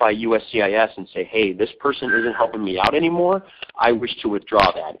notify USCIS and say, hey, this person isn't helping me out anymore. I wish to withdraw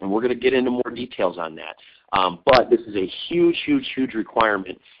that. And we're going to get into more details on that. But this is a huge, huge, huge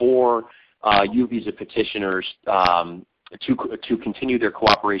requirement for U visa petitioners to continue their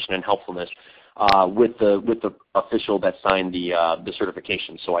cooperation and helpfulness with the official that signed the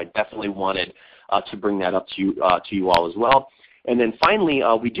certification. So I definitely wanted to bring that up to you all as well. And then finally,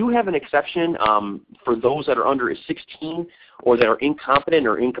 we do have an exception for those that are under 16 or that are incompetent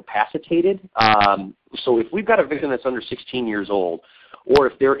or incapacitated. So if we've got a victim that's under 16 years old, or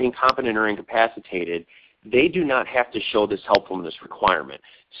if they're incompetent or incapacitated, they do not have to show this helpfulness requirement.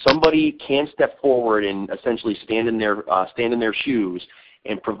 Somebody can step forward and essentially stand in their shoes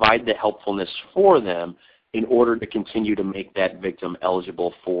and provide the helpfulness for them in order to continue to make that victim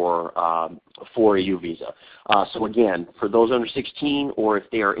eligible for a U visa. So again, for those under 16, or if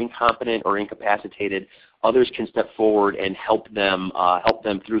they are incompetent or incapacitated, others can step forward and help them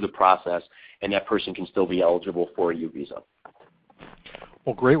through the process, and that person can still be eligible for a U visa.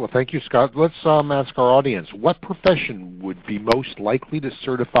 Well, great. Well, thank you, Scott. Let's ask our audience, what profession would be most likely to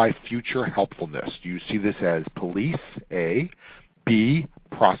certify future helpfulness? Do you see this as police, A, B,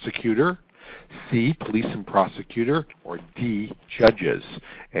 prosecutor, C, police and prosecutor, or D, judges?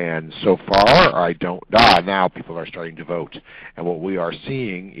 And so far, I don't, now people are starting to vote. And what we are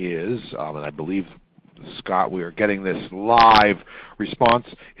seeing is, and I believe, Scott, we are getting this live response,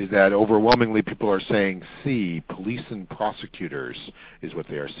 is that overwhelmingly people are saying C, police and prosecutors is what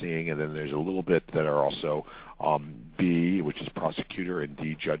they are seeing, and then there's a little bit that are also B, which is prosecutor, and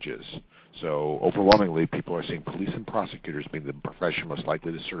D, judges. So overwhelmingly people are saying police and prosecutors being the profession most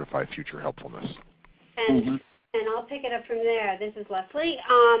likely to certify future helpfulness. and I'll pick it up from there. This is Leslie.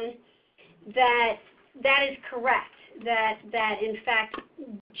 That is correct. That in fact,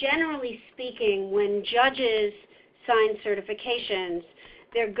 generally speaking, when judges sign certifications,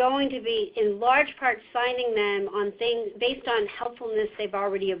 they're going to be in large part signing them on things based on helpfulness they've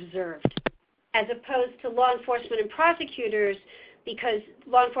already observed, as opposed to law enforcement and prosecutors, because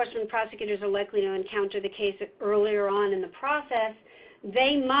law enforcement and prosecutors are likely to encounter the case earlier on in the process.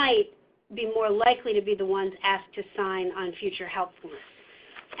 They might be more likely to be the ones asked to sign on future helpfulness.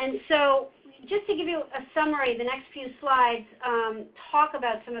 And so just to give you a summary, the next few slides talk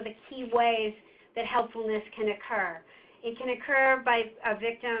about some of the key ways that helpfulness can occur. It can occur by a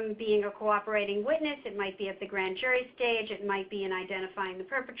victim being a cooperating witness. It might be at the grand jury stage. It might be in identifying the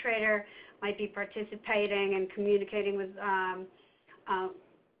perpetrator. Might be participating and communicating with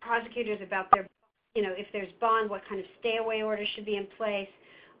prosecutors about their, if there's bond, what kind of stay-away order should be in place,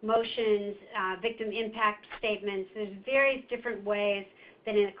 motions, victim impact statements. There's various different ways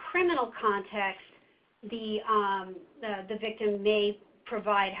that in a criminal context, the victim may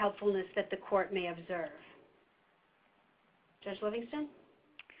provide helpfulness that the court may observe. Judge Livingston?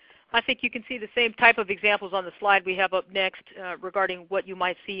 I think you can see the same type of examples on the slide we have up next regarding what you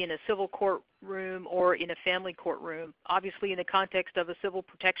might see in a civil courtroom or in a family courtroom. Obviously, in the context of a civil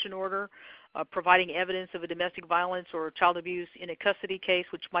protection order, providing evidence of a domestic violence or child abuse in a custody case,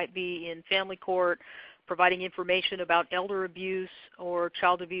 which might be in family court, providing information about elder abuse or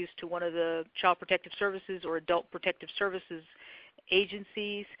child abuse to one of the Child Protective Services or Adult Protective Services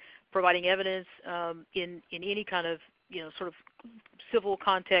agencies, providing evidence in any kind of sort of civil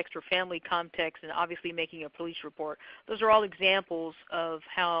context or family context, and obviously making a police report. Those are all examples of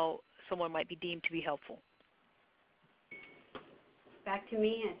how someone might be deemed to be helpful. Back to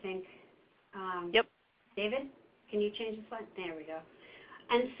me, I think. Yep. David, can you change the slide? There we go.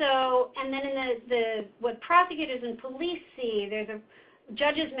 And then in what prosecutors and police see,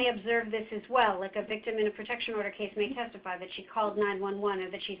 judges may observe this as well, like a victim in a protection order case may testify that she called 911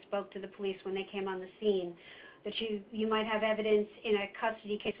 or that she spoke to the police when they came on the scene, that you might have evidence in a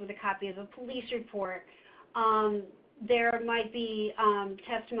custody case with a copy of a police report. There might be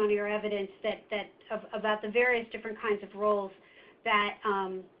testimony or evidence about the various different kinds of roles that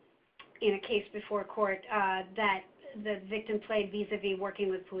in a case before court that the victim played vis-a-vis working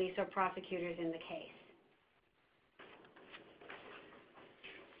with police or prosecutors in the case.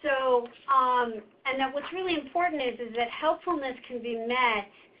 So, and that what's really important is that helpfulness can be met,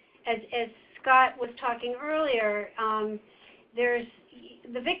 as Scott was talking earlier.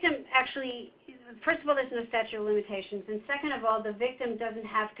 The victim actually, first of all, there's no statute of limitations, and second of all, the victim doesn't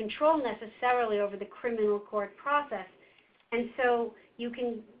have control necessarily over the criminal court process, and so it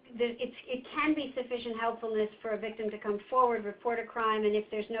can be sufficient helpfulness for a victim to come forward, report a crime, and if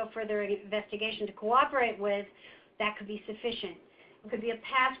there's no further investigation to cooperate with, that could be sufficient. It could be a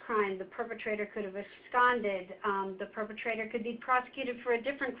past crime. The perpetrator could have absconded. The perpetrator could be prosecuted for a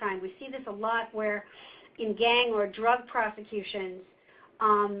different crime. We see this a lot where in gang or drug prosecutions,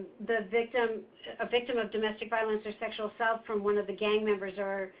 a victim of domestic violence or sexual assault from one of the gang members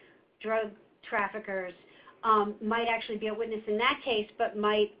or drug traffickers might actually be a witness in that case, but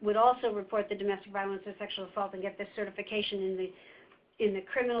would also report the domestic violence or sexual assault and get this certification in the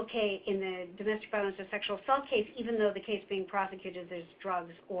criminal case, in the domestic violence or sexual assault case, even though the case being prosecuted there's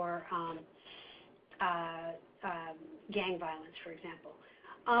drugs or gang violence, for example.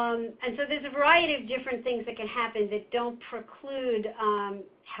 And so there's a variety of different things that can happen that don't preclude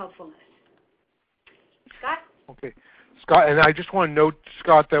helpfulness. Scott? Okay. Scott, and I just want to note,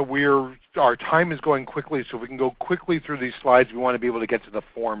 Scott, that our time is going quickly, so if we can go quickly through these slides. We want to be able to get to the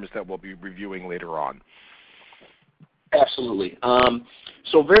forms that we'll be reviewing later on. Absolutely.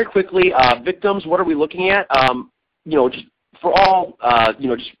 So very quickly, victims, what are we looking at? Just for all,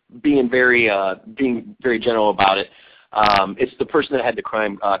 just being very general about it, it's the person that had the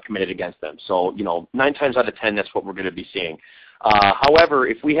crime committed against them. So, 9 times out of 10, that's what we're going to be seeing. However,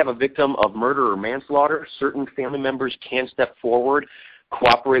 if we have a victim of murder or manslaughter, certain family members can step forward,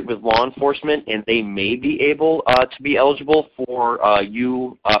 cooperate with law enforcement, and they may be able to be eligible for a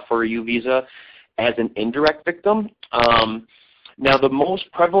U visa as an indirect victim. Now, the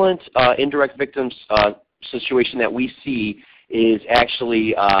most prevalent indirect victims situation that we see is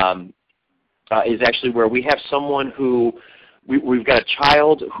actually where we have someone who we've got a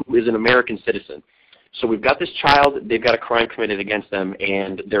child who is an American citizen. So we've got this child, they've got a crime committed against them,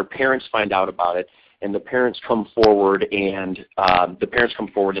 and their parents find out about it, and the parents come forward and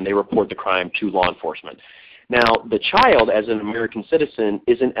they report the crime to law enforcement. Now, the child, as an American citizen,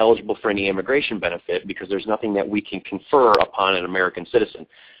 isn't eligible for any immigration benefit because there's nothing that we can confer upon an American citizen.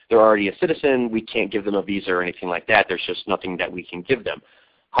 they're already a citizen, we can't give them a visa or anything like that. There's just nothing that we can give them.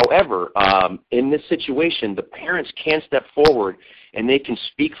 However, in this situation, the parents can step forward and they can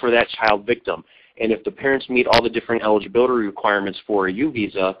speak for that child victim. And if the parents meet all the different eligibility requirements for a U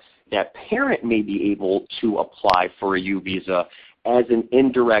visa, that parent may be able to apply for a U visa as an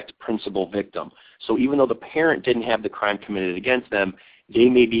indirect principal victim. So even though the parent didn't have the crime committed against them, they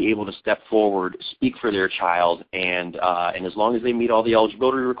may be able to step forward, speak for their child, and as long as they meet all the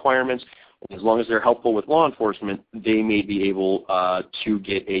eligibility requirements, as long as they're helpful with law enforcement, they may be able to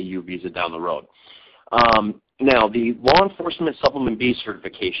get a U visa down the road. Now, the Law Enforcement Supplement B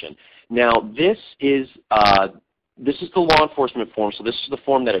certification. Now, this is the law enforcement form. So this is the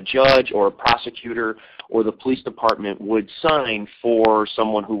form that a judge or a prosecutor or the police department would sign for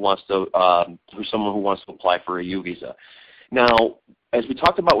someone who wants to apply for a U visa. Now, as we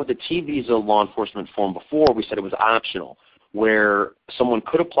talked about with the T visa law enforcement form before, we said it was optional, where someone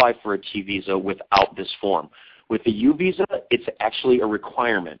could apply for a T visa without this form. With the U visa, it's actually a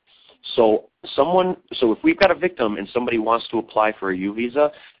requirement. So if we've got a victim and somebody wants to apply for a U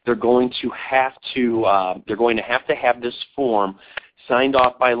visa, they're going to have to have this form signed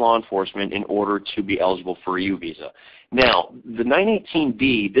off by law enforcement in order to be eligible for a U visa. Now, the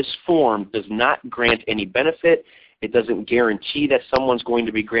 918B, this form does not grant any benefit. It doesn't guarantee that someone's going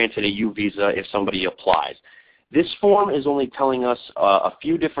to be granted a U visa if somebody applies. This form is only telling us a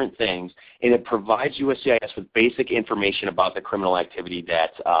few different things, and it provides USCIS with basic information about the criminal activity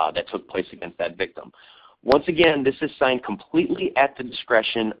that took place against that victim. Once again, this is signed completely at the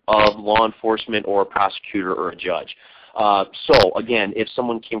discretion of law enforcement or a prosecutor or a judge. So again, if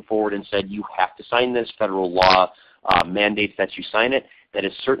someone came forward and said you have to sign this, federal law mandates that you sign it, that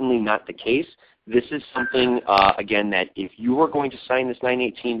is certainly not the case. This is something, again, that if you are going to sign this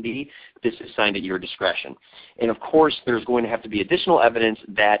 918B, this is signed at your discretion. And of course, there's going to have to be additional evidence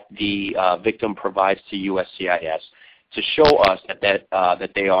that the victim provides to USCIS to show us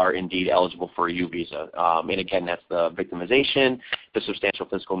that they are indeed eligible for a U visa. And again, that's the victimization, the substantial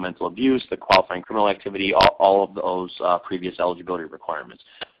physical mental abuse, the qualifying criminal activity, all of those previous eligibility requirements.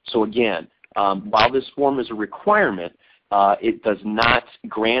 So again, while this form is a requirement, it does not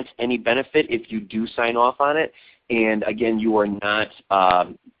grant any benefit if you do sign off on it, and again, you are not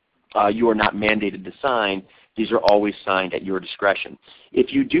mandated to sign. These are always signed at your discretion.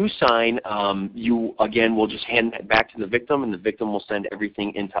 If you do sign, you again will just hand that back to the victim, and the victim will send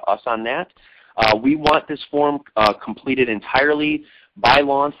everything into us on that. We want this form completed entirely by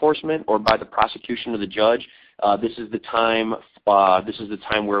law enforcement or by the prosecution or the judge. This is the time. This is the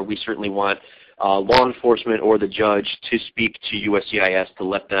time where we certainly want law enforcement or the judge to speak to USCIS to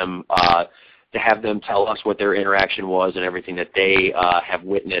let them, to have them tell us what their interaction was and everything that they have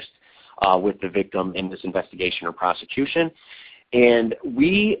witnessed with the victim in this investigation or prosecution. And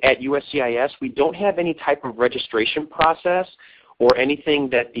we at USCIS, we don't have any type of registration process or anything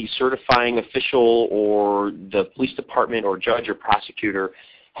that the certifying official or the police department or judge or prosecutor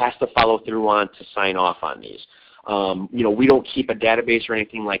has to follow through on to sign off on these. We don't keep a database or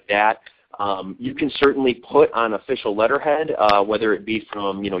anything like that. You can certainly put on official letterhead, whether it be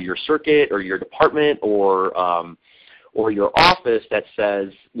from your circuit or your department or your office that says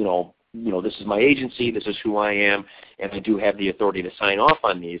this is my agency, this is who I am, and I do have the authority to sign off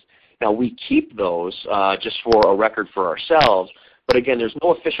on these. Now we keep those just for a record for ourselves, but again, there's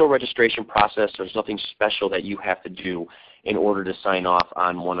no official registration process. There's nothing special that you have to do in order to sign off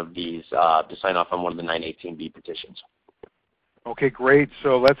on one of these, to sign off on one of the 918B petitions. Okay, great.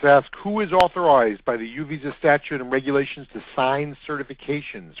 So let's ask, who is authorized by the U visa statute and regulations to sign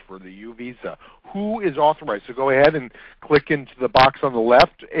certifications for the U visa? Who is authorized? So go ahead and click into the box on the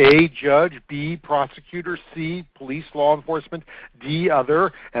left. A, judge. B, prosecutor. C, police, law enforcement. D,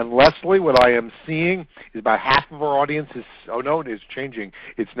 other. And Leslie, what I am seeing is about half of our audience is, oh no, it is changing.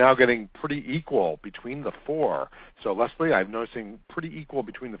 It's now getting pretty equal between the four. So Leslie, I'm noticing pretty equal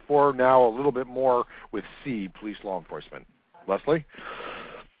between the four, now a little bit more with C, police, law enforcement. Leslie?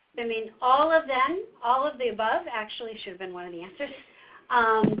 I mean, all of them, all of the above actually should have been one of the answers.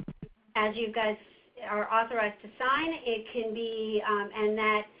 As you guys are authorized to sign, it can be, and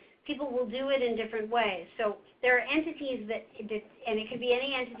that people will do it in different ways. So there are entities that, and it could be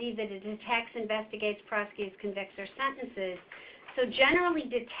any entity that it detects, investigates, prosecutes, convicts, or sentences. So generally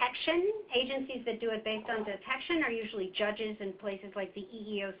detection, agencies that do it based on detection are usually judges in places like the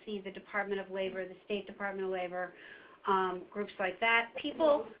EEOC, the Department of Labor, the State Department of Labor, groups like that.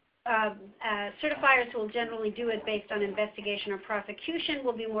 People certifiers who will generally do it based on investigation or prosecution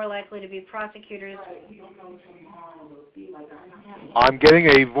will be more likely to be prosecutors. I'm getting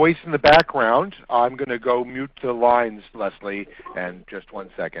a voice in the background. I'm going to go mute the lines, Leslie, and just 1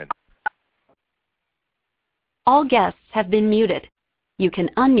 second. All guests have been muted. You can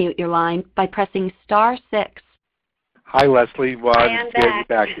unmute your line by pressing *6. Hi, Leslie. Well, I am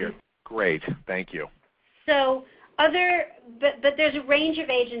back here. Great. Thank you. So but there's a range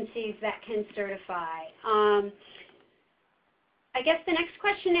of agencies that can certify. I guess the next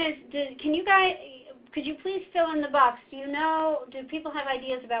question is, could you please fill in the box? Do people have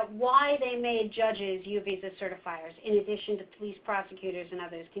ideas about why they made judges U-Visa certifiers in addition to police prosecutors and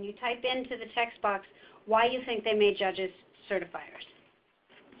others? Can you type into the text box why you think they made judges certifiers?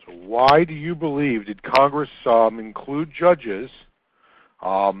 So why do you believe did Congress include judges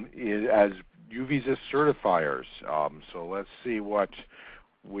as U-Visa certifiers? So let's see what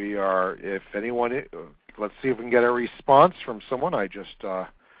we are, if anyone, let's see if we can get a response from someone.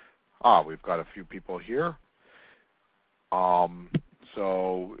 We've got a few people here.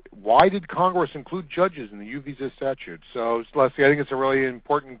 So why did Congress include judges in the U-Visa statute? So Leslie, I think it's a really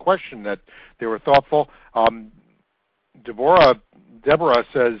important question that they were thoughtful. Deborah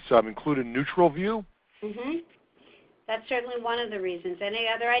says include a neutral view. Mm-hmm. That's certainly one of the reasons. Any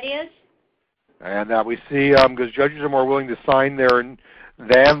other ideas? And we see because judges are more willing to sign than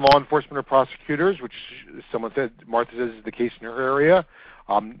law enforcement or prosecutors, which someone said, Martha says is the case in her area.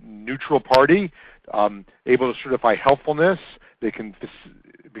 Neutral party, able to certify helpfulness. Because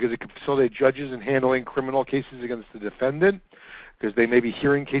it can facilitate judges in handling criminal cases against the defendant, because they may be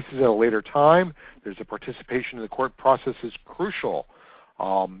hearing cases at a later time. There's a participation in the court process is crucial.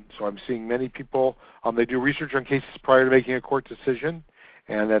 So I'm seeing many people, they do research on cases prior to making a court decision,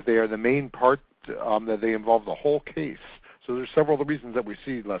 and that they are the main part, that they involve the whole case. So there's several of the reasons that we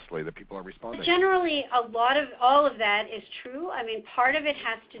see, Leslie, that people are responding. Generally, all of that is true. I mean, part of it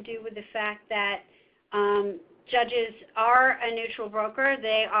has to do with the fact that judges are a neutral broker.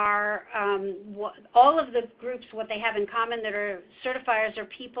 They are, all of the groups, what they have in common that are certifiers are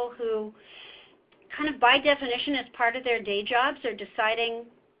people who kind of by definition as part of their day jobs are deciding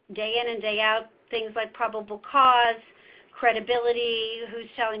day in and day out things like probable cause, credibility, who's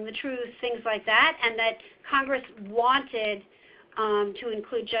telling the truth, things like that, and that Congress wanted to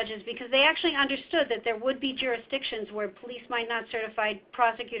include judges because they actually understood that there would be jurisdictions where police might not certify,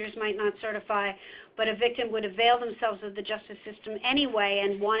 prosecutors might not certify, but a victim would avail themselves of the justice system anyway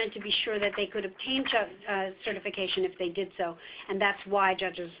and wanted to be sure that they could obtain certification if they did so. And that's why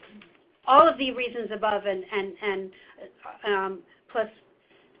judges, all of the reasons above and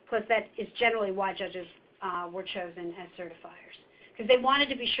plus that is generally why judges were chosen as certifiers, because they wanted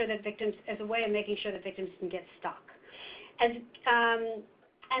to be sure that victims, as a way of making sure that victims can get stuck.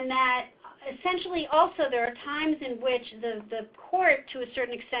 And that essentially also there are times in which the court, to a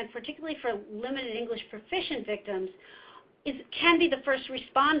certain extent, particularly for limited English proficient victims, can be the first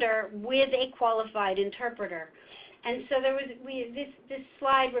responder with a qualified interpreter. And so this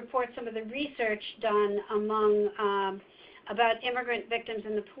slide reports some of the research done among about immigrant victims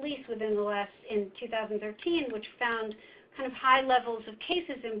and the police in 2013, which found kind of high levels of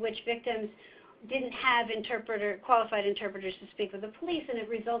cases in which victims didn't have qualified interpreters to speak with the police, and it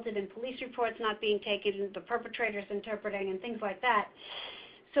resulted in police reports not being taken, the perpetrators interpreting, and things like that.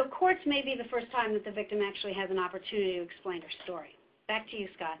 So courts may be the first time that the victim actually has an opportunity to explain her story. Back to you,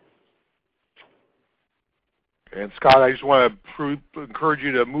 Scott. And Scott, I just want to encourage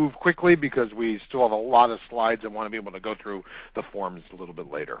you to move quickly because we still have a lot of slides and want to be able to go through the forms a little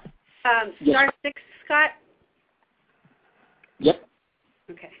bit later. Star 6, Scott? Yep.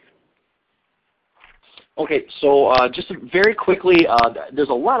 Okay. Okay, so just very quickly, there's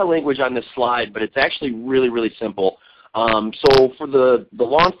a lot of language on this slide, but it's actually really, really simple. So for the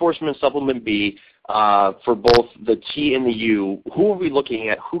law enforcement supplement B, for both the T and the U, who are we looking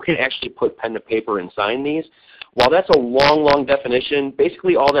at? Who can actually put pen to paper and sign these? While that's a long, long definition,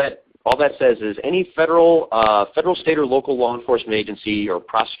 basically all that says is any federal, state, or local law enforcement agency or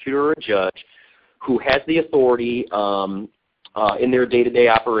prosecutor or judge who has the authority in their day-to-day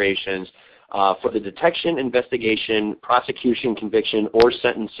operations for the detection, investigation, prosecution, conviction, or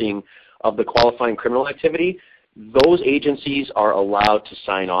sentencing of the qualifying criminal activity, those agencies are allowed to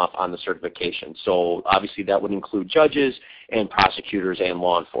sign off on the certification. So obviously that would include judges and prosecutors and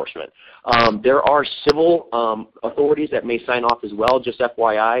law enforcement. There are civil authorities that may sign off as well, just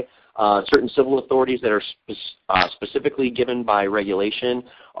FYI. Certain civil authorities that are specifically given by regulation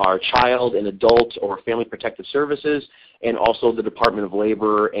are Child and Adult or Family Protective Services, and also the Department of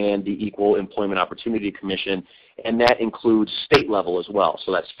Labor and the Equal Employment Opportunity Commission. and that includes state level as well.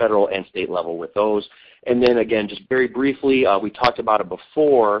 So that's federal and state level with those. And then again, just very briefly, we talked about it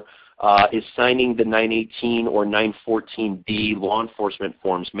before, is signing the 918 or 914D law enforcement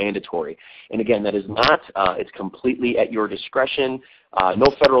forms mandatory. And again, that is not, it's completely at your discretion. No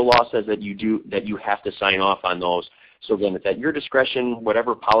federal law says that you have to sign off on those. So again, it's at your discretion,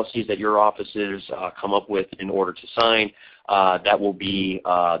 whatever policies that your offices come up with in order to sign, that will be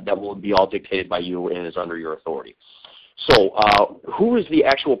all dictated by you and is under your authority. So who is the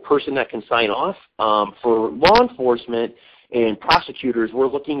actual person that can sign off? For law enforcement and prosecutors, we're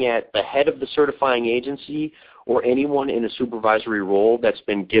looking at the head of the certifying agency or anyone in a supervisory role that's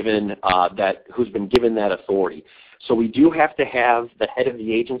been given who's been given that authority. So we do have to have the head of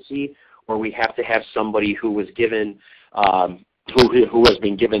the agency, or we have to have somebody who was given who has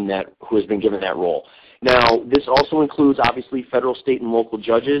been given that role. Now, this also includes obviously federal, state, and local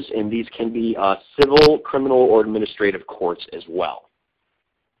judges, and these can be civil, criminal, or administrative courts as well.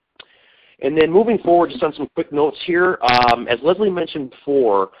 And then moving forward, just on some quick notes here, as Leslie mentioned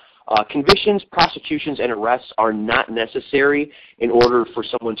before, convictions, prosecutions, and arrests are not necessary in order for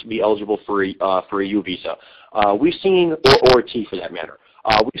someone to be eligible for a U visa. We've seen, or a T for that matter,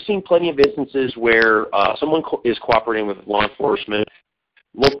 we've seen plenty of instances where someone is cooperating with law enforcement,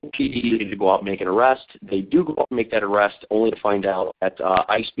 local PD need to go out and make an arrest. They do go out and make that arrest only to find out that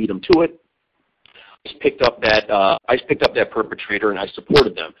ICE beat them to it. ICE picked up that perpetrator and ICE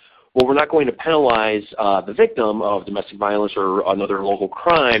supported them. Well, we're not going to penalize the victim of domestic violence or another local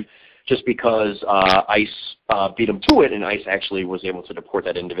crime just because ICE beat them to it and ICE actually was able to deport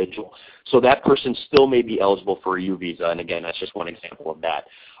that individual. So that person still may be eligible for a U visa, and again, that's just one example of that.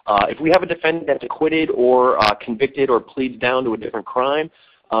 If we have a defendant that's acquitted or convicted or pleads down to a different crime,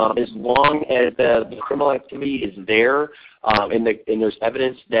 as long as the criminal activity is there and there's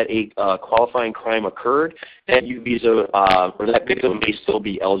evidence that a qualifying crime occurred, that U visa or that victim may still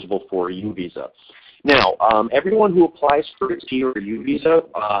be eligible for a U visa. Now, everyone who applies for a T or a U visa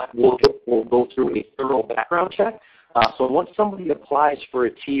will go through a thorough background check. So once somebody applies for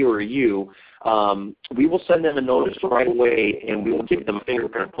a T or a U, we will send them a notice right away, and we will give them a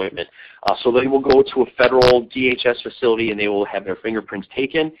fingerprint appointment. So they will go to a federal DHS facility, and they will have their fingerprints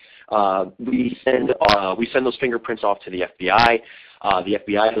taken. We send those fingerprints off to the FBI. The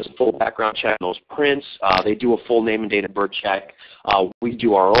FBI does a full background check on those prints. They do a full name and date of birth check. We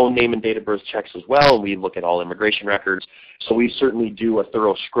do our own name and date of birth checks as well, and we look at all immigration records. So we certainly do a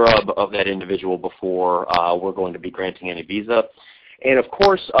thorough scrub of that individual before we're going to be granting any visa. And of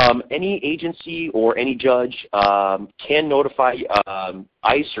course, any agency or any judge can notify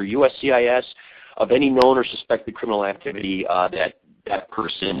ICE or USCIS of any known or suspected criminal activity that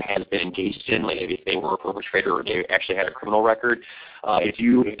person has been engaged in, like if they were a perpetrator or they actually had a criminal record.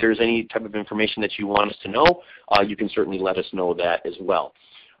 If there's any type of information that you want us to know, you can certainly let us know that as well.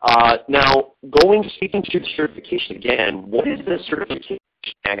 Now, speaking to the certification again, what is the certification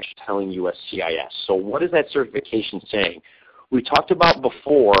actually telling USCIS? So what is that certification saying? We talked about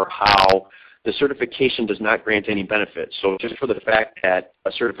before how the certification does not grant any benefits. So just for the fact that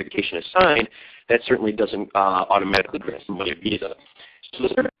a certification is signed, that certainly doesn't automatically grant somebody a visa. So the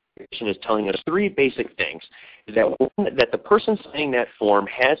certification is telling us three basic things. That the person signing that form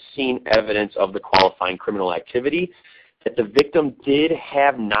has seen evidence of the qualifying criminal activity, that the victim did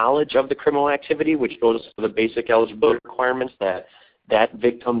have knowledge of the criminal activity, which goes to the basic eligibility requirements, that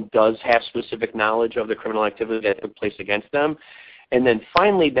victim does have specific knowledge of the criminal activity that took place against them. And then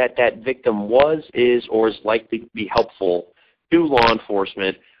finally, that victim is, or is likely to be helpful to law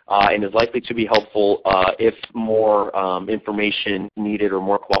enforcement and is likely to be helpful if more information needed or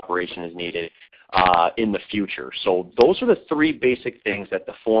more cooperation is needed in the future. So those are the three basic things that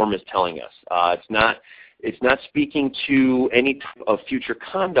the form is telling us. It's not speaking to any type of future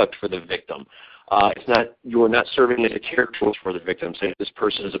conduct for the victim. You're not serving as a character coach for the victim, saying this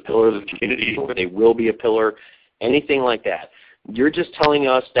person is a pillar of the community or they will be a pillar, anything like that. You're just telling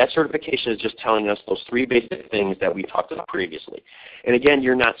us, that certification is just telling us those three basic things that we talked about previously. And again,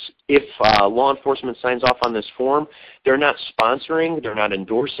 if law enforcement signs off on this form, they're not sponsoring, they're not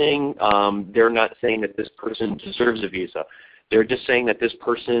endorsing, they're not saying that this person deserves a visa. They're just saying that this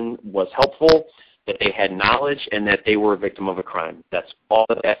person was helpful, that they had knowledge, and that they were a victim of a crime. That's all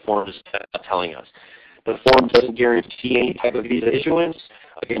that form is telling us. The form doesn't guarantee any type of visa issuance.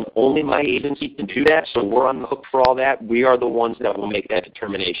 Again, only my agency can do that, so we're on the hook for all that. We are the ones that will make that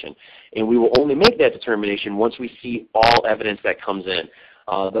determination. And we will only make that determination once we see all evidence that comes in.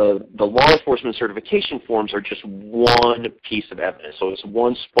 The law enforcement certification forms are just one piece of evidence. So it's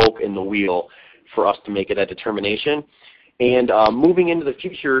one spoke in the wheel for us to make that determination. And moving into the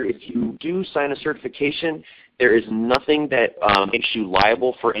future, if you do sign a certification, There is nothing that makes you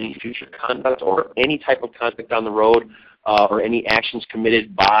liable for any future conduct or any type of conduct down the road or any actions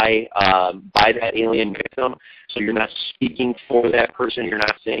committed by that alien victim. So you're not speaking for that person. You're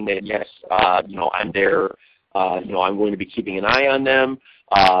not saying that, yes, I'm there, I'm going to be keeping an eye on them,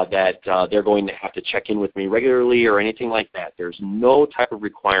 that they're going to have to check in with me regularly or anything like that. There's no type of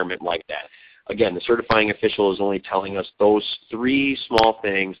requirement like that. Again, the certifying official is only telling us those three small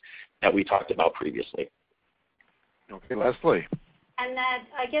things that we talked about previously. Okay, Leslie. And that,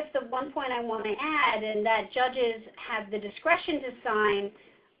 I guess the one point I want to add, and that judges have the discretion to sign,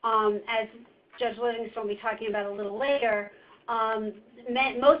 as Judge Livingston will be talking about a little later,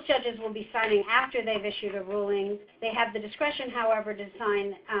 most judges will be signing after they've issued a ruling. They have the discretion, however, to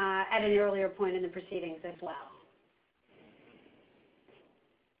sign at an earlier point in the proceedings as well.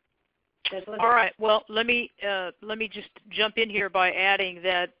 All right. Well, let me just jump in here by adding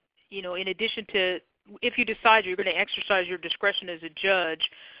that, in addition to, if you decide you're going to exercise your discretion as a judge,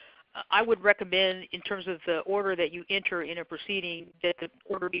 I would recommend, in terms of the order that you enter in a proceeding, that the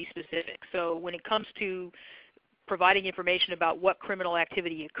order be specific. So when it comes to providing information about what criminal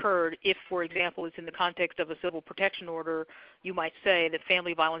activity occurred, if, for example, it's in the context of a civil protection order, you might say that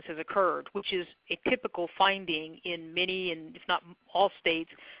family violence has occurred, which is a typical finding in many, and if not all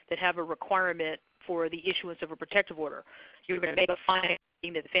states, that have a requirement for the issuance of a protective order. You're going to make a finding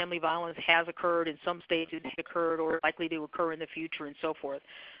that family violence has occurred in some states, it has occurred or likely to occur in the future, and so forth.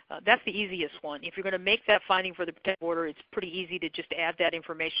 That's the easiest one. If you're going to make that finding for the protective order, it's pretty easy to just add that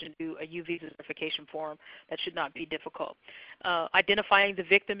information to a U visa certification form. That should not be difficult. Identifying the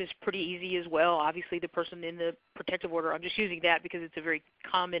victim is pretty easy as well. Obviously, the person in the protective order, I'm just using that because it's a very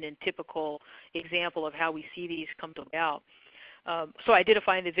common and typical example of how we see these come about. So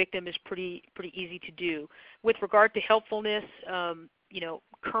identifying the victim is pretty easy to do. With regard to helpfulness,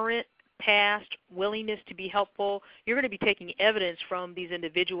 current, past, willingness to be helpful, you're going to be taking evidence from these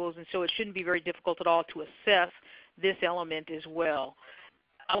individuals, and so it shouldn't be very difficult at all to assess this element as well.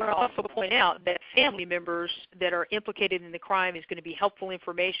 I want to also point out that family members that are implicated in the crime is going to be helpful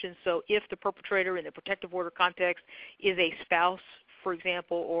information. So if the perpetrator in the protective order context is a spouse, for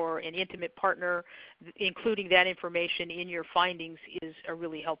example, or an intimate partner, including that information in your findings is a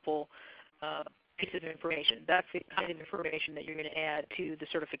really helpful piece of information. That's the kind of information that you're going to add to the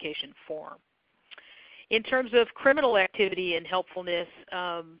certification form. In terms of criminal activity and helpfulness,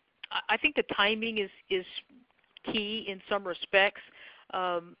 I think the timing is key in some respects.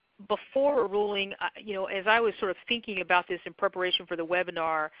 Before a ruling, as I was sort of thinking about this in preparation for the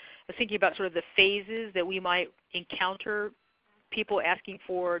webinar, I was thinking about sort of the phases that we might encounter people asking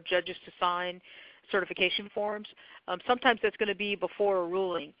for judges to sign certification forms. Sometimes that's going to be before a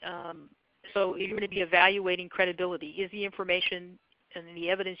ruling. So you're going to be evaluating credibility. Is the information and the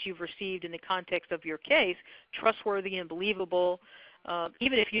evidence you've received in the context of your case trustworthy and believable?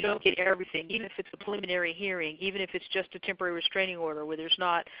 Even if you don't get everything, even if it's a preliminary hearing, even if it's just a temporary restraining order where there's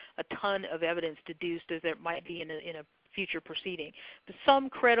not a ton of evidence deduced as there might be in a future proceeding. But some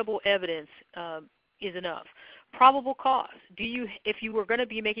credible evidence is enough. Probable cause. If you were going to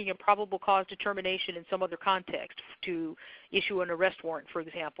be making a probable cause determination in some other context to issue an arrest warrant, for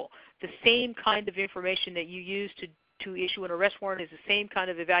example, the same kind of information that you use to issue an arrest warrant is the same kind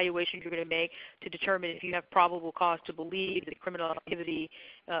of evaluation you're going to make to determine if you have probable cause to believe that criminal activity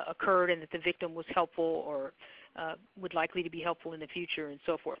occurred and that the victim was helpful or would likely to be helpful in the future and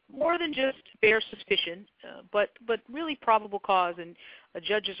so forth. More than just bare suspicion, but really probable cause, and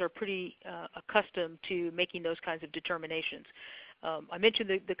judges are pretty accustomed to making those kinds of determinations. I mentioned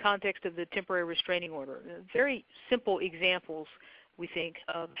the context of the temporary restraining order. Very simple examples, we think,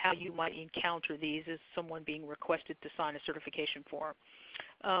 of how you might encounter these as someone being requested to sign a certification form.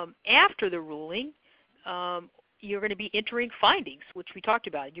 After the ruling, you're going to be entering findings, which we talked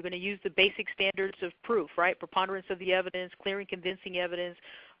about. You're going to use the basic standards of proof, right? Preponderance of the evidence, clear and convincing evidence,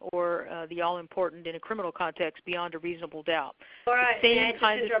 or the all-important in a criminal context, beyond a reasonable doubt. Laura, can I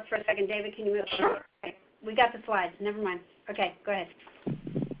just interrupt for a second? David, can you move? Sure. Okay. We got the slides. Never mind. Okay, go ahead.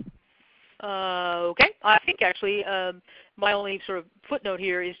 Okay. I think actually my only sort of footnote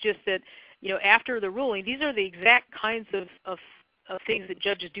here is just that, after the ruling, these are the exact kinds of things that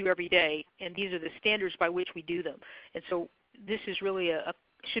judges do every day, and these are the standards by which we do them. And so this is really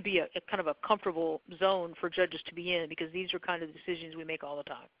should be a kind of a comfortable zone for judges to be in, because these are kind of the decisions we make all the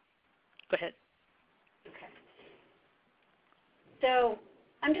time. Go ahead. Okay. So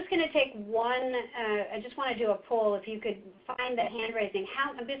I'm just going to take one, I just want to do a poll. If you could find the hand raising.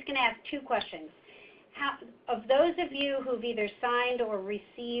 I'm just going to ask two questions. Of those of you who've either signed or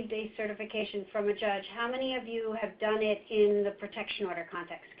received a certification from a judge, how many of you have done it in the protection order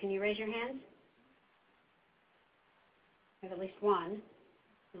context? Can you raise your hands? We have at least one.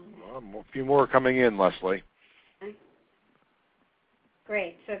 A few more coming in, Leslie. Okay.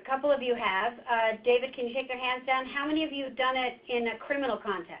 Great. So a couple of you have. David, can you take their hands down? How many of you have done it in a criminal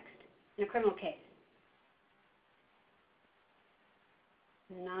context, in a criminal case?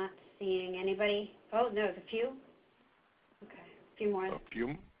 Not seeing anybody. Oh, no, there's a few. Okay, a few more. A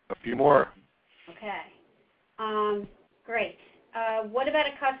few more. Okay. Great. What about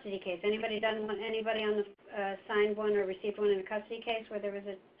a custody case? Anybody done one? Anybody on the signed one or received one in a custody case where there was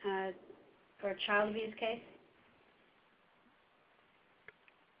or a child abuse case?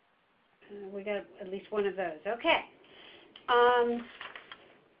 We got at least one of those. Okay.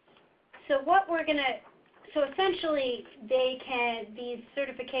 So what we're gonna. So essentially, these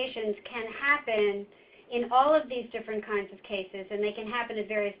certifications can happen in all of these different kinds of cases, and they can happen at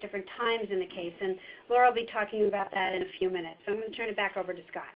various different times in the case. And Laura will be talking about that in a few minutes. So I'm going to turn it back over to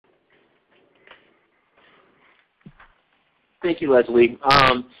Scott. Thank you, Leslie.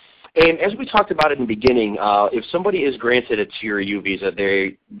 And as we talked about in the beginning, if somebody is granted a Tier U visa,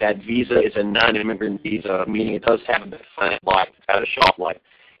 that visa is a non-immigrant visa, meaning it does have a defined life, it's got a shelf life,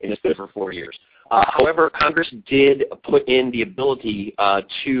 and it's good for 4 years. However, Congress did put in the ability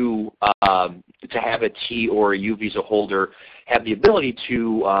to have a T or a U visa holder have the ability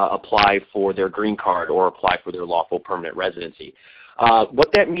to apply for their green card or apply for their lawful permanent residency.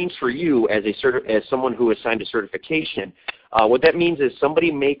 What that means for you as someone who is signed a certification, what that means is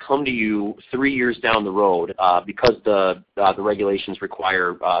somebody may come to you 3 years down the road because the regulations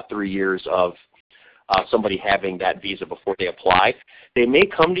require 3 years of somebody having that visa before they apply. They may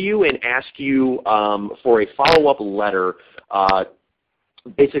come to you and ask you for a follow-up letter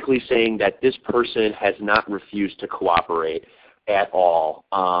basically saying that this person has not refused to cooperate at all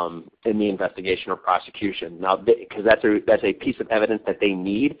in the investigation or prosecution. Now, because that's a piece of evidence that they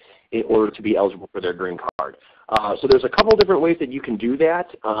need in order to be eligible for their green card. So there's a couple different ways that you can do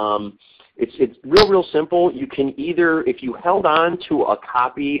that. It's real simple. You can either, if you held on to a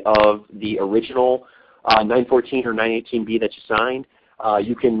copy of the original 914 or 918B that you signed,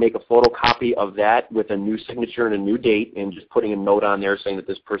 you can make a photocopy of that with a new signature and a new date and just putting a note on there saying that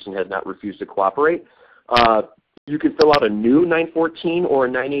this person has not refused to cooperate. You can fill out a new 914 or a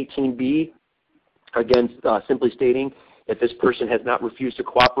 918B, again, simply stating that this person has not refused to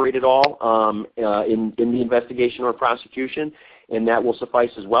cooperate at all in the investigation or prosecution, and that will suffice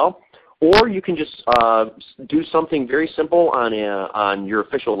as well. Or you can just do something very simple on your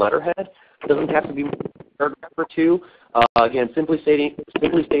official letterhead. It doesn't have to be a paragraph or two. Again, simply stating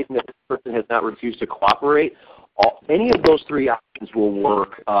that this person has not refused to cooperate. Any of those three options will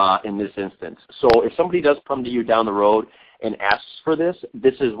work in this instance. So if somebody does come to you down the road and asks for this,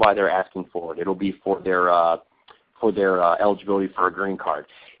 this is why they're asking for it. It'll be for their eligibility for a green card.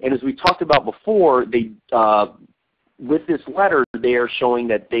 And as we talked about before, with this letter, they are showing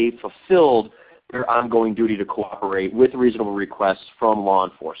that they fulfilled their ongoing duty to cooperate with reasonable requests from law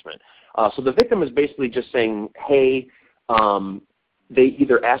enforcement. So the victim is basically just saying, hey, they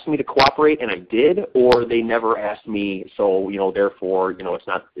either asked me to cooperate and I did, or they never asked me, so therefore,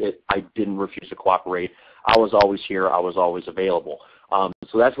 I didn't refuse to cooperate. I was always here. I was always available.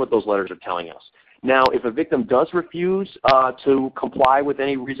 So that's what those letters are telling us. Now, if a victim does refuse to comply with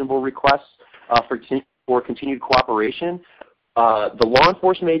any reasonable requests for continued cooperation, the law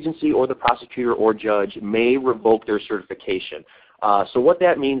enforcement agency or the prosecutor or judge may revoke their certification. So what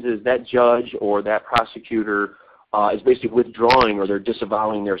that means is that judge or that prosecutor is basically withdrawing or they're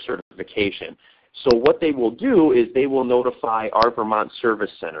disavowing their certification. So what they will do is they will notify our Vermont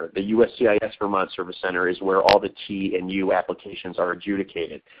Service Center. The USCIS Vermont Service Center is where all the T and U applications are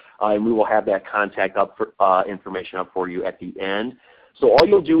adjudicated. And we will have that contact information up for you at the end. So all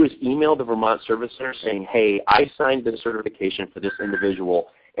you'll do is email the Vermont Service Center saying, hey, I signed the certification for this individual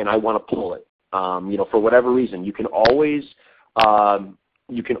and I want to pull it. For whatever reason, you can always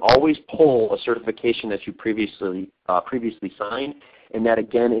pull a certification that you previously signed, and that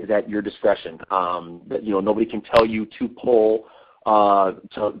again is at your discretion. Nobody can tell you to pull out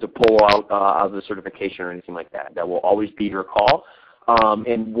of the certification or anything like that. That will always be your call.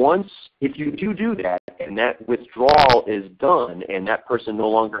 And if you do that, and that withdrawal is done, and that person no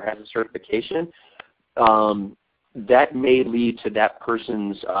longer has a certification, that may lead to that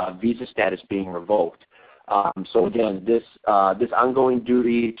person's visa status being revoked. So again, this ongoing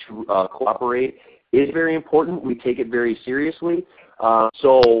duty to cooperate is very important. We take it very seriously.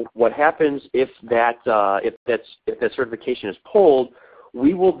 So what happens if that certification is pulled,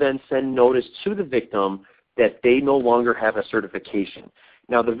 we will then send notice to the victim that they no longer have a certification.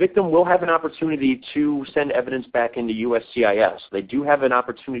 Now, the victim will have an opportunity to send evidence back into USCIS. They do have an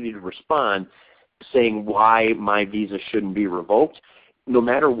opportunity to respond. saying why my visa shouldn't be revoked. No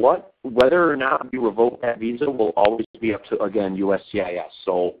matter what, whether or not we revoke that visa will always be up to, again, USCIS.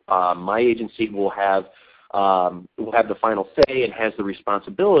 So my agency will have the final say and has the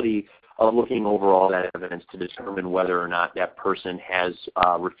responsibility of looking over all that evidence to determine whether or not that person has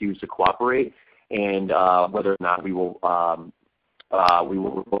refused to cooperate, and whether or not we will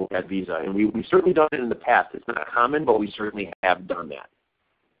revoke that visa. And we've certainly done it in the past. It's not common, but we certainly have done that.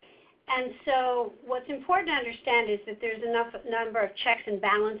 And so what's important to understand is that there's enough number of checks and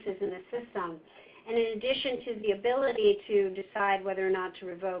balances in the system. And in addition to the ability to decide whether or not to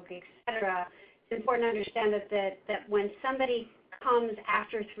revoke, et cetera, it's important to understand that when somebody comes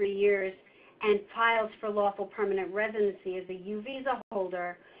after 3 years and files for lawful permanent residency as a U visa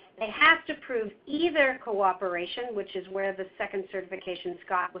holder, they have to prove either cooperation, which is where the second certification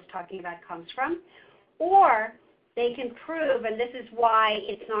Scott was talking about comes from, or they can prove, and this is why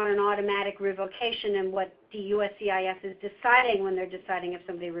it's not an automatic revocation, and what the USCIS is deciding when they're deciding if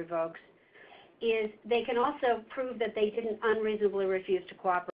somebody revokes, is they can also prove that they didn't unreasonably refuse to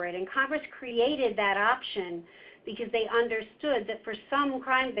cooperate. And Congress created that option because they understood that for some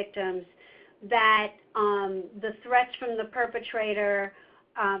crime victims that the threats from the perpetrator,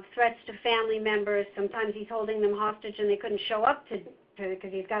 threats to family members, sometimes he's holding them hostage and they couldn't show up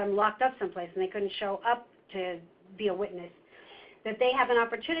because he's got them locked up someplace and they couldn't show up to be a witness, that they have an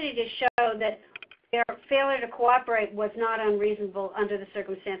opportunity to show that their failure to cooperate was not unreasonable under the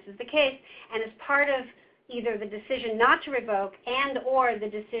circumstances of the case, and as part of either the decision not to revoke and or the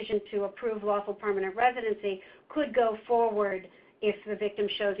decision to approve lawful permanent residency could go forward if the victim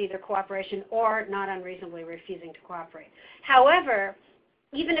shows either cooperation or not unreasonably refusing to cooperate. However,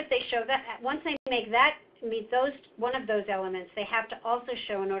 even if they show that, once they meet one of those elements, they have to also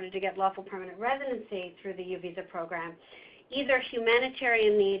show, in order to get lawful permanent residency through the U visa program, either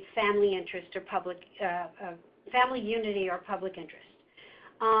humanitarian need, family interest, or family unity or public interest.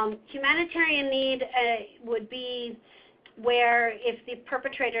 Humanitarian need would be where if the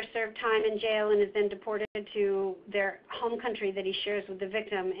perpetrator served time in jail and is then deported to their home country that he shares with the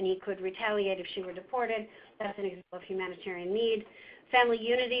victim, and he could retaliate if she were deported, that's an example of humanitarian need. Family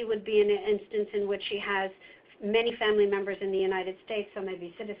unity would be an instance in which she has many family members in the United States. Some may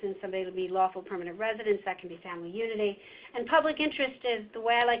be citizens, some may be lawful permanent residents. That can be family unity. And public interest is, the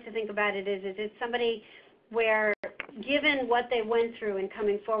way I like to think about it is it's somebody where, given what they went through in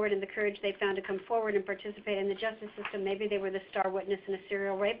coming forward and the courage they found to come forward and participate in the justice system, maybe they were the star witness in a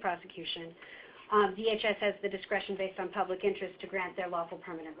serial rape prosecution. DHS has the discretion based on public interest to grant their lawful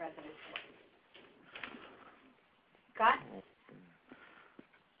permanent residency. Scott?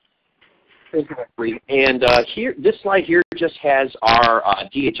 And here, this slide here just has our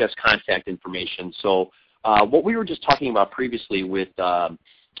DHS contact information. So what we were just talking about previously with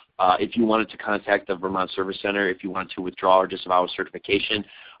if you wanted to contact the Vermont Service Center, if you wanted to withdraw or disavow a certification,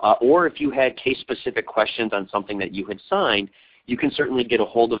 or if you had case-specific questions on something that you had signed, you can certainly get a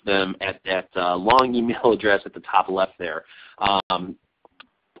hold of them at that long email address at the top left there. Our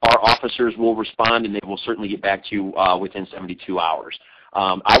officers will respond, and they will certainly get back to you within 72 hours.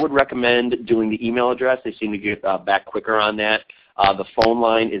 I would recommend doing the email address. They seem to get back quicker on that. The phone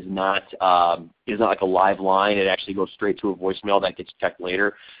line is not like a live line. It actually goes straight to a voicemail that gets checked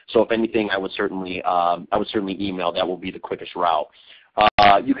later. So if anything, I would certainly email. That will be the quickest route.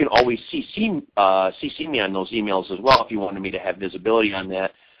 You can always CC me on those emails as well if you wanted me to have visibility on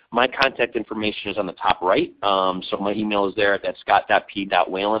that. My contact information is on the top right. So my email is there at that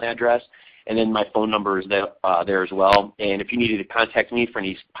scott.p.whalen address. And then my phone number is there as well. And if you needed to contact me for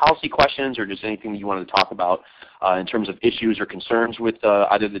any policy questions or just anything that you wanted to talk about in terms of issues or concerns with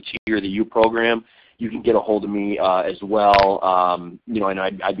either the T or the U program, you can get a hold of me as well. And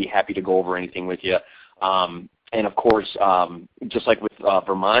I'd be happy to go over anything with you. And of course, just like with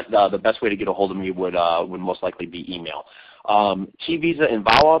Vermont, the best way to get a hold of me would most likely be email. T visa and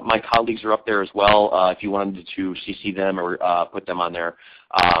VAWA, my colleagues are up there as well. If you wanted to CC them or put them on there,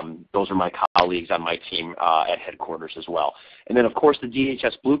 those are my colleagues on my team at headquarters as well. And then, of course, the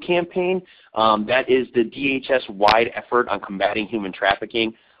DHS Blue campaign. That is the DHS-wide effort on combating human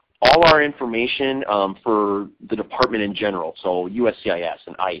trafficking. All our information for the department in general, so USCIS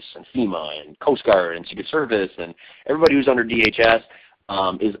and ICE and FEMA and Coast Guard and Secret Service and everybody who's under DHS,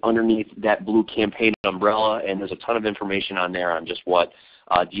 is underneath that Blue campaign umbrella, and there's a ton of information on there on just what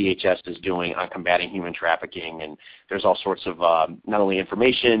DHS is doing on combating human trafficking. And there's all sorts of not only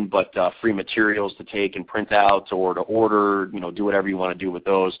information, but free materials to take and print out or to order, do whatever you want to do with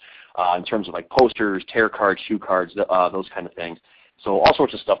those in terms of like posters, tear cards, shoe cards, those kind of things. So all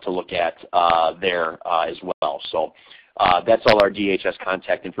sorts of stuff to look at there as well. So that's all our DHS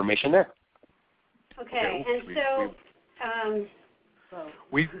contact information there. Okay, and so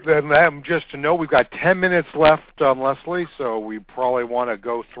just to know, we've got 10 minutes left, Leslie, so we probably want to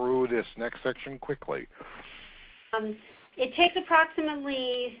go through this next section quickly. It takes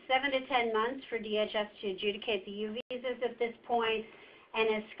approximately 7 to 10 months for DHS to adjudicate the U visas at this point.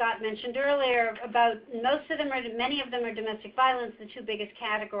 And as Scott mentioned earlier, many of them are domestic violence. The two biggest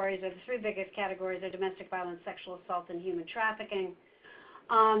categories, or the three biggest categories, are domestic violence, sexual assault, and human trafficking.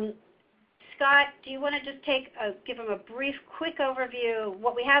 Scott, do you want to just give them a brief, quick overview?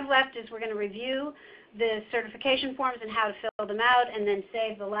 What we have left is we're going to review the certification forms and how to fill them out, and then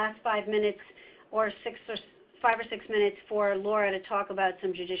save the last 5 minutes or 5 or 6 minutes for Laura to talk about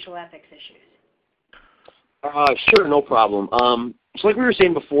some judicial ethics issues. Sure, no problem. So like we were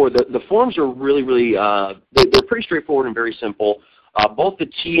saying before, the forms are really, they're pretty straightforward and very simple. Both the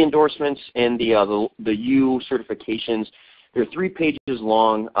T endorsements and the U certifications, they're 3 pages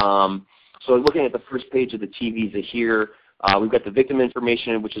long. So looking at the first page of the T visa here, we've got the victim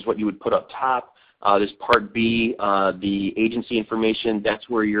information, which is what you would put up top. There's Part B, the agency information. That's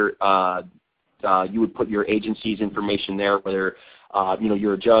where you would put your agency's information there, whether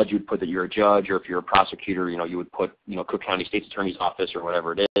you're a judge, you would put that you're a judge, or if you're a prosecutor, you would put, Cook County State's Attorney's Office or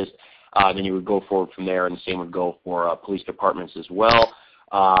whatever it is. Then you would go forward from there, and the same would go for police departments as well.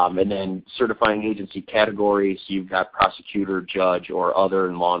 And then certifying agency categories, so you've got prosecutor, judge, or other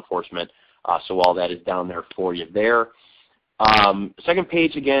in law enforcement. So all that is down there for you there. Second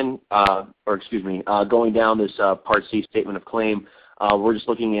page again, going down this Part C, Statement of Claim, we're just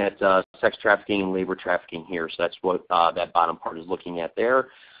looking at sex trafficking and labor trafficking here. So that's what that bottom part is looking at there.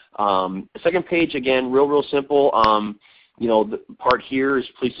 The second page, again, real simple. The part here is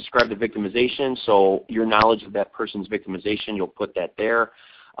please describe the victimization. So your knowledge of that person's victimization, you'll put that there.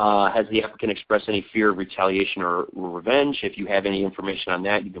 Has the applicant expressed any fear of retaliation or revenge? If you have any information on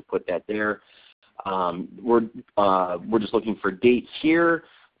that, you can put that there. We're just looking for dates here.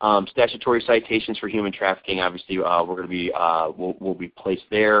 Statutory citations for human trafficking, obviously, we're going to be will be placed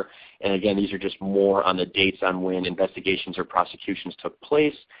there. And again, these are just more on the dates on when investigations or prosecutions took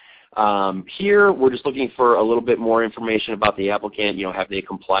place. Here, we're just looking for a little bit more information about the applicant. Have they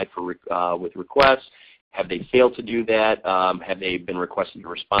complied with requests? Have they failed to do that? Have they been requested to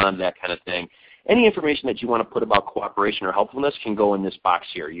respond? That kind of thing. Any information that you want to put about cooperation or helpfulness can go in this box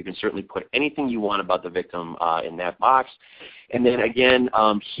here. You can certainly put anything you want about the victim in that box. And then again,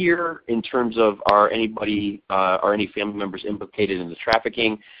 here in terms of are any family members implicated in the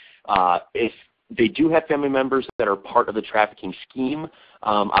trafficking, if they do have family members that are part of the trafficking scheme,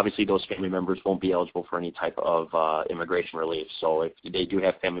 obviously those family members won't be eligible for any type of immigration relief. So if they do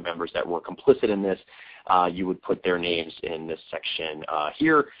have family members that were complicit in this, you would put their names in this section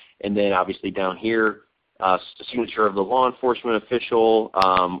here. And then obviously down here, signature of the law enforcement official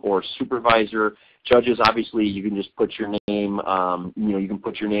or supervisor. Judges, obviously, you can just put your name. You can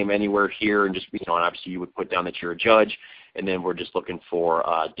put your name anywhere here, and just and obviously you would put down that you're a judge. And then we're just looking for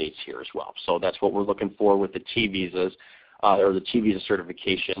dates here as well. So that's what we're looking for with the T visas or the T visa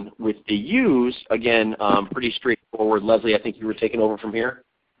certification. With the U's, again, pretty straightforward. Leslie, I think you were taking over from here.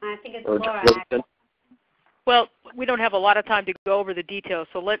 I think it's Laura. Well, we don't have a lot of time to go over the details,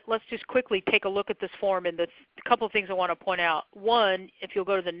 so let's just quickly take a look at this form. And a couple of things I want to point out. One, if you'll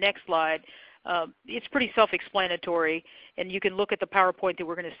go to the next slide, it's pretty self-explanatory, and you can look at the PowerPoint that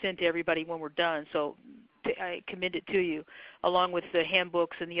we're going to send to everybody when we're done. So I commend it to you, along with the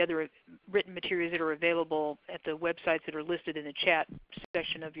handbooks and the other written materials that are available at the websites that are listed in the chat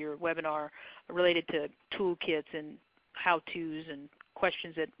section of your webinar related to toolkits and how-tos and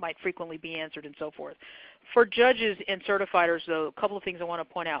questions that might frequently be answered and so forth. For judges and certifiers, though, a couple of things I want to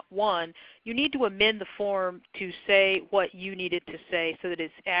point out. One, you need to amend the form to say what you need it to say so that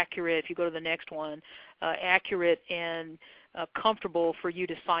it's accurate. If you go to the next one, accurate and comfortable for you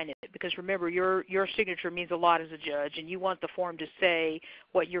to sign it. Because remember, your signature means a lot as a judge, and you want the form to say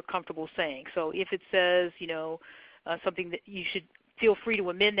what you're comfortable saying. So if it says, something that you should feel free to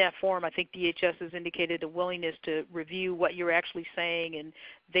amend that form. I think DHS has indicated a willingness to review what you're actually saying, and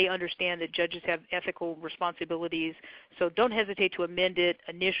they understand that judges have ethical responsibilities. So don't hesitate to amend it,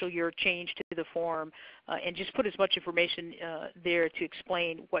 initial your change to the form, and just put as much information there to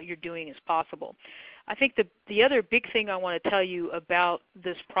explain what you're doing as possible. I think the other big thing I want to tell you about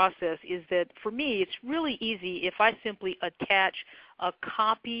this process is that for me it's really easy if I simply attach a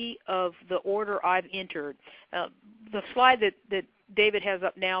copy of the order I've entered. The slide that David has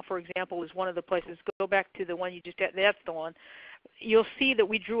up now, for example, is one of the places. Go back to the one you just had. That's the one. You'll see that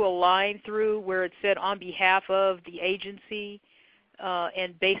we drew a line through where it said on behalf of the agency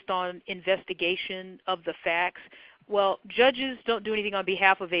and based on investigation of the facts. Well, judges don't do anything on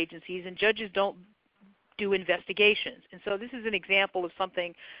behalf of agencies, and judges don't do investigations. And so this is an example of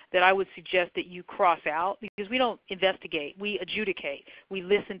something that I would suggest that you cross out, because we don't investigate. We adjudicate. We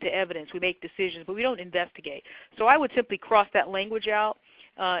listen to evidence. We make decisions, but we don't investigate. So I would simply cross that language out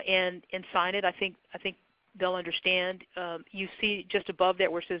and sign it. I think they'll understand. You see just above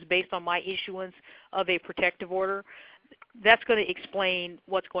that where it says, based on my issuance of a protective order. That's going to explain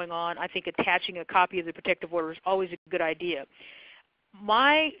what's going on. I think attaching a copy of the protective order is always a good idea.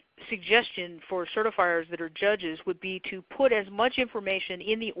 My suggestion for certifiers that are judges would be to put as much information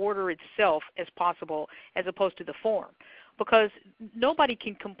in the order itself as possible as opposed to the form, because nobody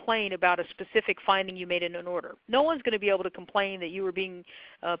can complain about a specific finding you made in an order. No one's going to be able to complain that you were being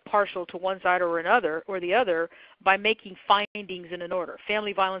partial to one side or another or the other by making findings in an order.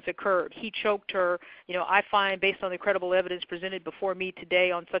 Family violence occurred. He choked her. I find based on the credible evidence presented before me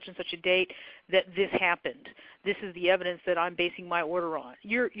today on such and such a date that this happened. This is the evidence that I'm basing my order on.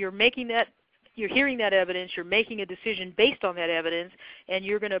 You're making that. You're hearing that evidence. You're making a decision based on that evidence, and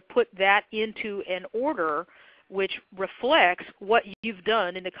you're going to put that into an order which reflects what you've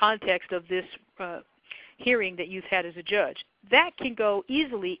done in the context of this hearing that you've had as a judge. That can go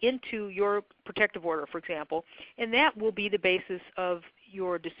easily into your protective order, for example, and that will be the basis of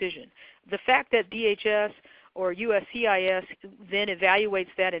your decision. The fact that DHS or USCIS then evaluates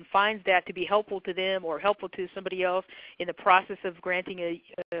that and finds that to be helpful to them or helpful to somebody else in the process of granting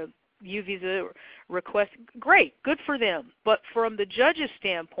a U visa request, great, good for them. But from the judge's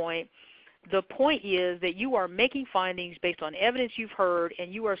standpoint, the point is that you are making findings based on evidence you've heard,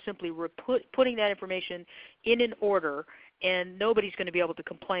 and you are simply putting that information in an order, and nobody's going to be able to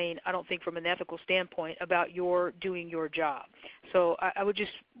complain, I don't think, from an ethical standpoint about your doing your job. So I would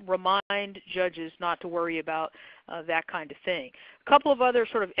just remind judges not to worry about that kind of thing. A couple of other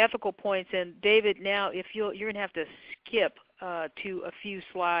sort of ethical points, and David, now if you're going to have to skip to a few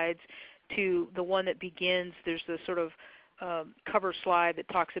slides to the one that begins. There's the sort of cover slide that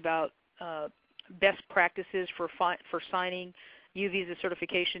talks about best practices for signing U visa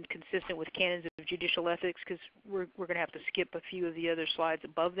certification consistent with canons of judicial ethics, because we're going to have to skip a few of the other slides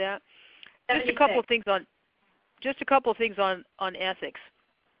above that. Just a couple of things on ethics.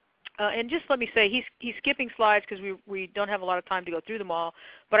 And just let me say, he's skipping slides because we don't have a lot of time to go through them all,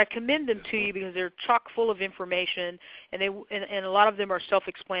 but I commend them to you because they're chock full of information, and a lot of them are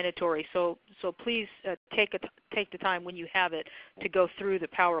self-explanatory. So please take the time when you have it to go through the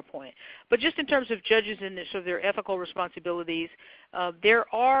PowerPoint. But just in terms of judges and sort of their ethical responsibilities, there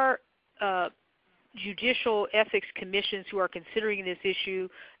are judicial ethics commissions who are considering this issue.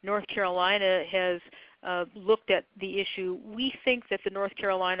 North Carolina has looked at the issue. We think that the North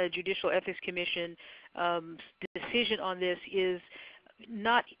Carolina Judicial Ethics Commission decision on this is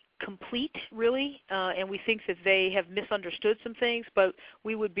not complete, really, and we think that they have misunderstood some things, but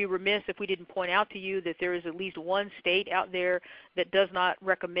we would be remiss if we didn't point out to you that there is at least one state out there that does not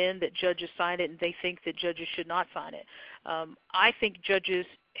recommend that judges sign it, and they think that judges should not sign it. I think judges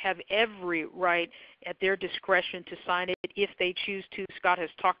have every right at their discretion to sign it if they choose to. Scott has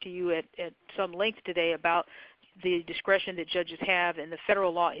talked to you at some length today about the discretion that judges have, and the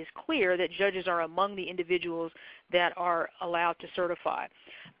federal law is clear that judges are among the individuals that are allowed to certify.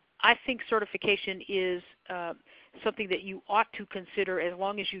 I think certification is something that you ought to consider as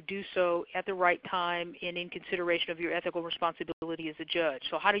long as you do so at the right time and in consideration of your ethical responsibility as a judge.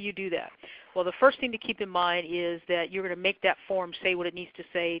 So how do you do that? Well, the first thing to keep in mind is that you're going to make that form say what it needs to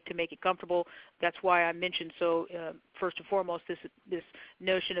say to make it comfortable. That's why I mentioned first and foremost this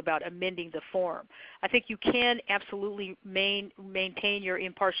notion about amending the form. I think you can absolutely maintain your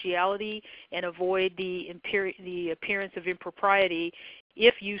impartiality and avoid the appearance of impropriety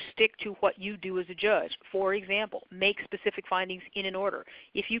if you stick to what you do as a judge. For example, make specific findings in an order.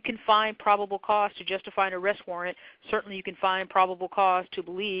 If you can find probable cause to justify an arrest warrant, certainly you can find probable cause to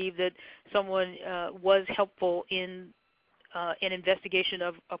believe that someone was helpful in an investigation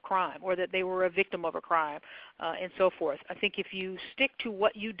of a crime, or that they were a victim of a crime, and so forth. I think if you stick to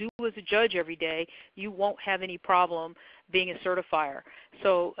what you do as a judge every day, you won't have any problem being a certifier.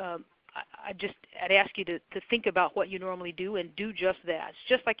 So I'd ask you to think about what you normally do and do just that. It's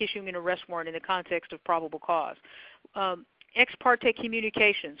just like issuing an arrest warrant in the context of probable cause. Ex parte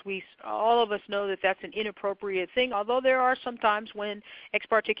communications. All of us know that that's an inappropriate thing, although there are some times when ex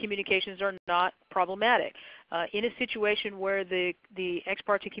parte communications are not problematic. In a situation where the ex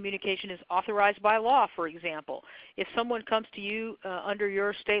parte communication is authorized by law, for example, if someone comes to you under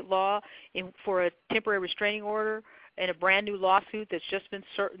your state law for a temporary restraining order, in a brand new lawsuit that's just been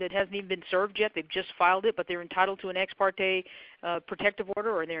that hasn't even been served yet. They've just filed it, but they're entitled to an ex parte protective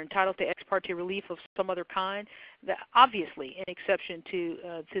order, or they're entitled to ex parte relief of some other kind. That obviously an exception to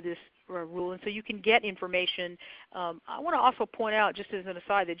this rule, and so you can get information. I want to also point out, just as an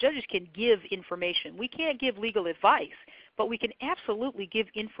aside, that judges can give information. We can't give legal advice, but we can absolutely give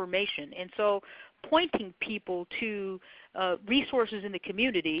information. And so pointing people to resources in the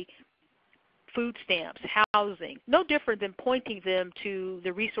community, food stamps, housing, no different than pointing them to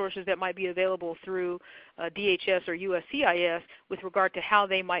the resources that might be available through DHS or USCIS with regard to how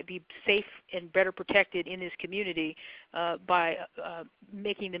they might be safe and better protected in this community by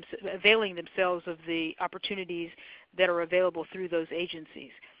availing themselves of the opportunities that are available through those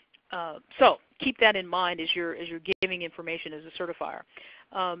agencies. So keep that in mind as you're giving information as a certifier.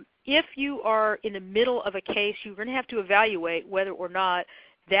 If you are in the middle of a case, you're going to have to evaluate whether or not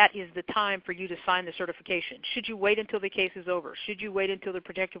that is the time for you to sign the certification. Should you wait until the case is over? Should you wait until the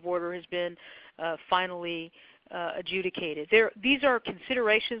protective order has been finally adjudicated? These are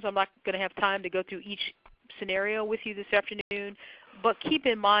considerations. I'm not going to have time to go through each scenario with you this afternoon, but keep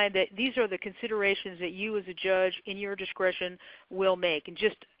in mind that these are the considerations that you as a judge in your discretion will make. And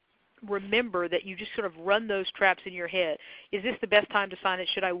just remember that you just sort of run those traps in your head. Is this the best time to sign it?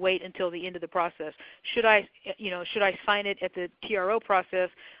 Should I wait until the end of the process? Should I sign it at the TRO process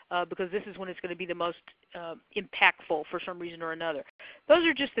because this is when it's going to be the most impactful for some reason or another? Those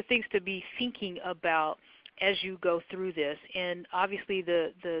are just the things to be thinking about as you go through this. And obviously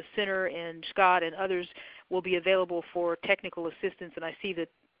the center and Scott and others will be available for technical assistance, and I see that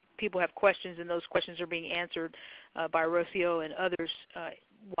people have questions, and those questions are being answered by Rocio and others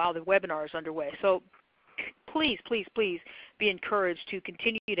while the webinar is underway. So please, please, please be encouraged to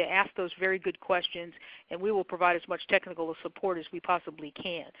continue to ask those very good questions, and we will provide as much technical support as we possibly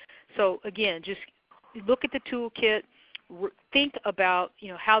can. So again, just look at the toolkit, think about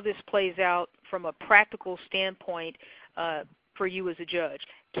how this plays out from a practical standpoint for you as a judge.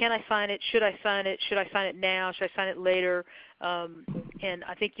 Can I sign it? Should I sign it? Should I sign it now? Should I sign it later? And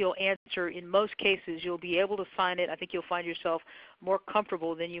I think you'll answer, in most cases, you'll be able to sign it. I think you'll find yourself more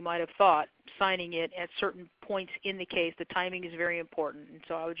comfortable than you might have thought signing it at certain points in the case. The timing is very important, and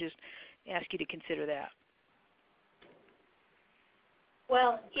so I would just ask you to consider that.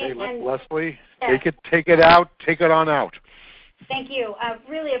 Well, Leslie, yes. take it on out. Thank you. I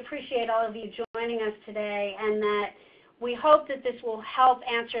really appreciate all of you joining us today, and that we hope that this will help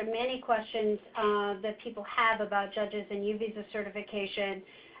answer many questions that people have about judges and U-Visa certification.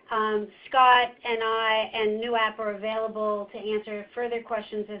 Scott and I and NewApp are available to answer further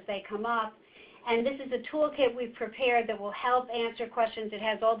questions as they come up. And this is a toolkit we've prepared that will help answer questions. It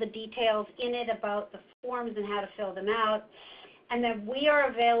has all the details in it about the forms and how to fill them out. And then we are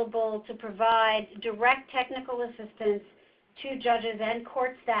available to provide direct technical assistance to judges and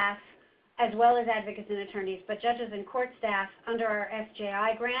court staff, as well as advocates and attorneys, but judges and court staff under our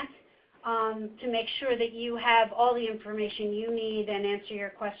SJI grant to make sure that you have all the information you need and answer your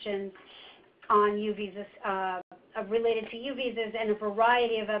questions on U-Visas, related to U-Visas and a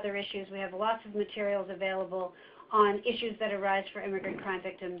variety of other issues. We have lots of materials available on issues that arise for immigrant crime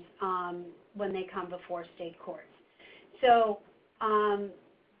victims when they come before state courts. So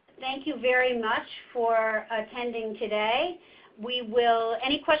thank you very much for attending today. We will,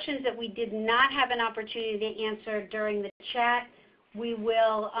 any questions that we did not have an opportunity to answer during the chat, we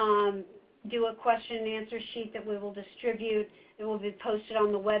will do a question and answer sheet that we will distribute. It will be posted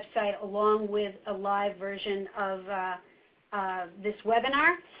on the website along with a live version of this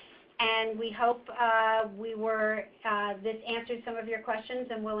webinar. And we hope this answered some of your questions,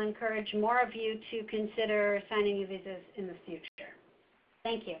 and we'll encourage more of you to consider signing U-Visas in the future.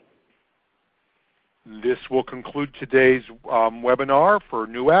 Thank you. This will conclude today's webinar for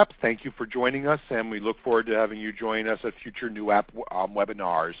NewApp. Thank you for joining us, and we look forward to having you join us at future NewApp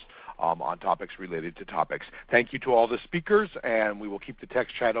webinars on topics related to topics. Thank you to all the speakers, and we will keep the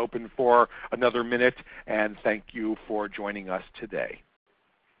text chat open for another minute, and thank you for joining us today.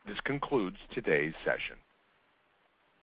 This concludes today's session.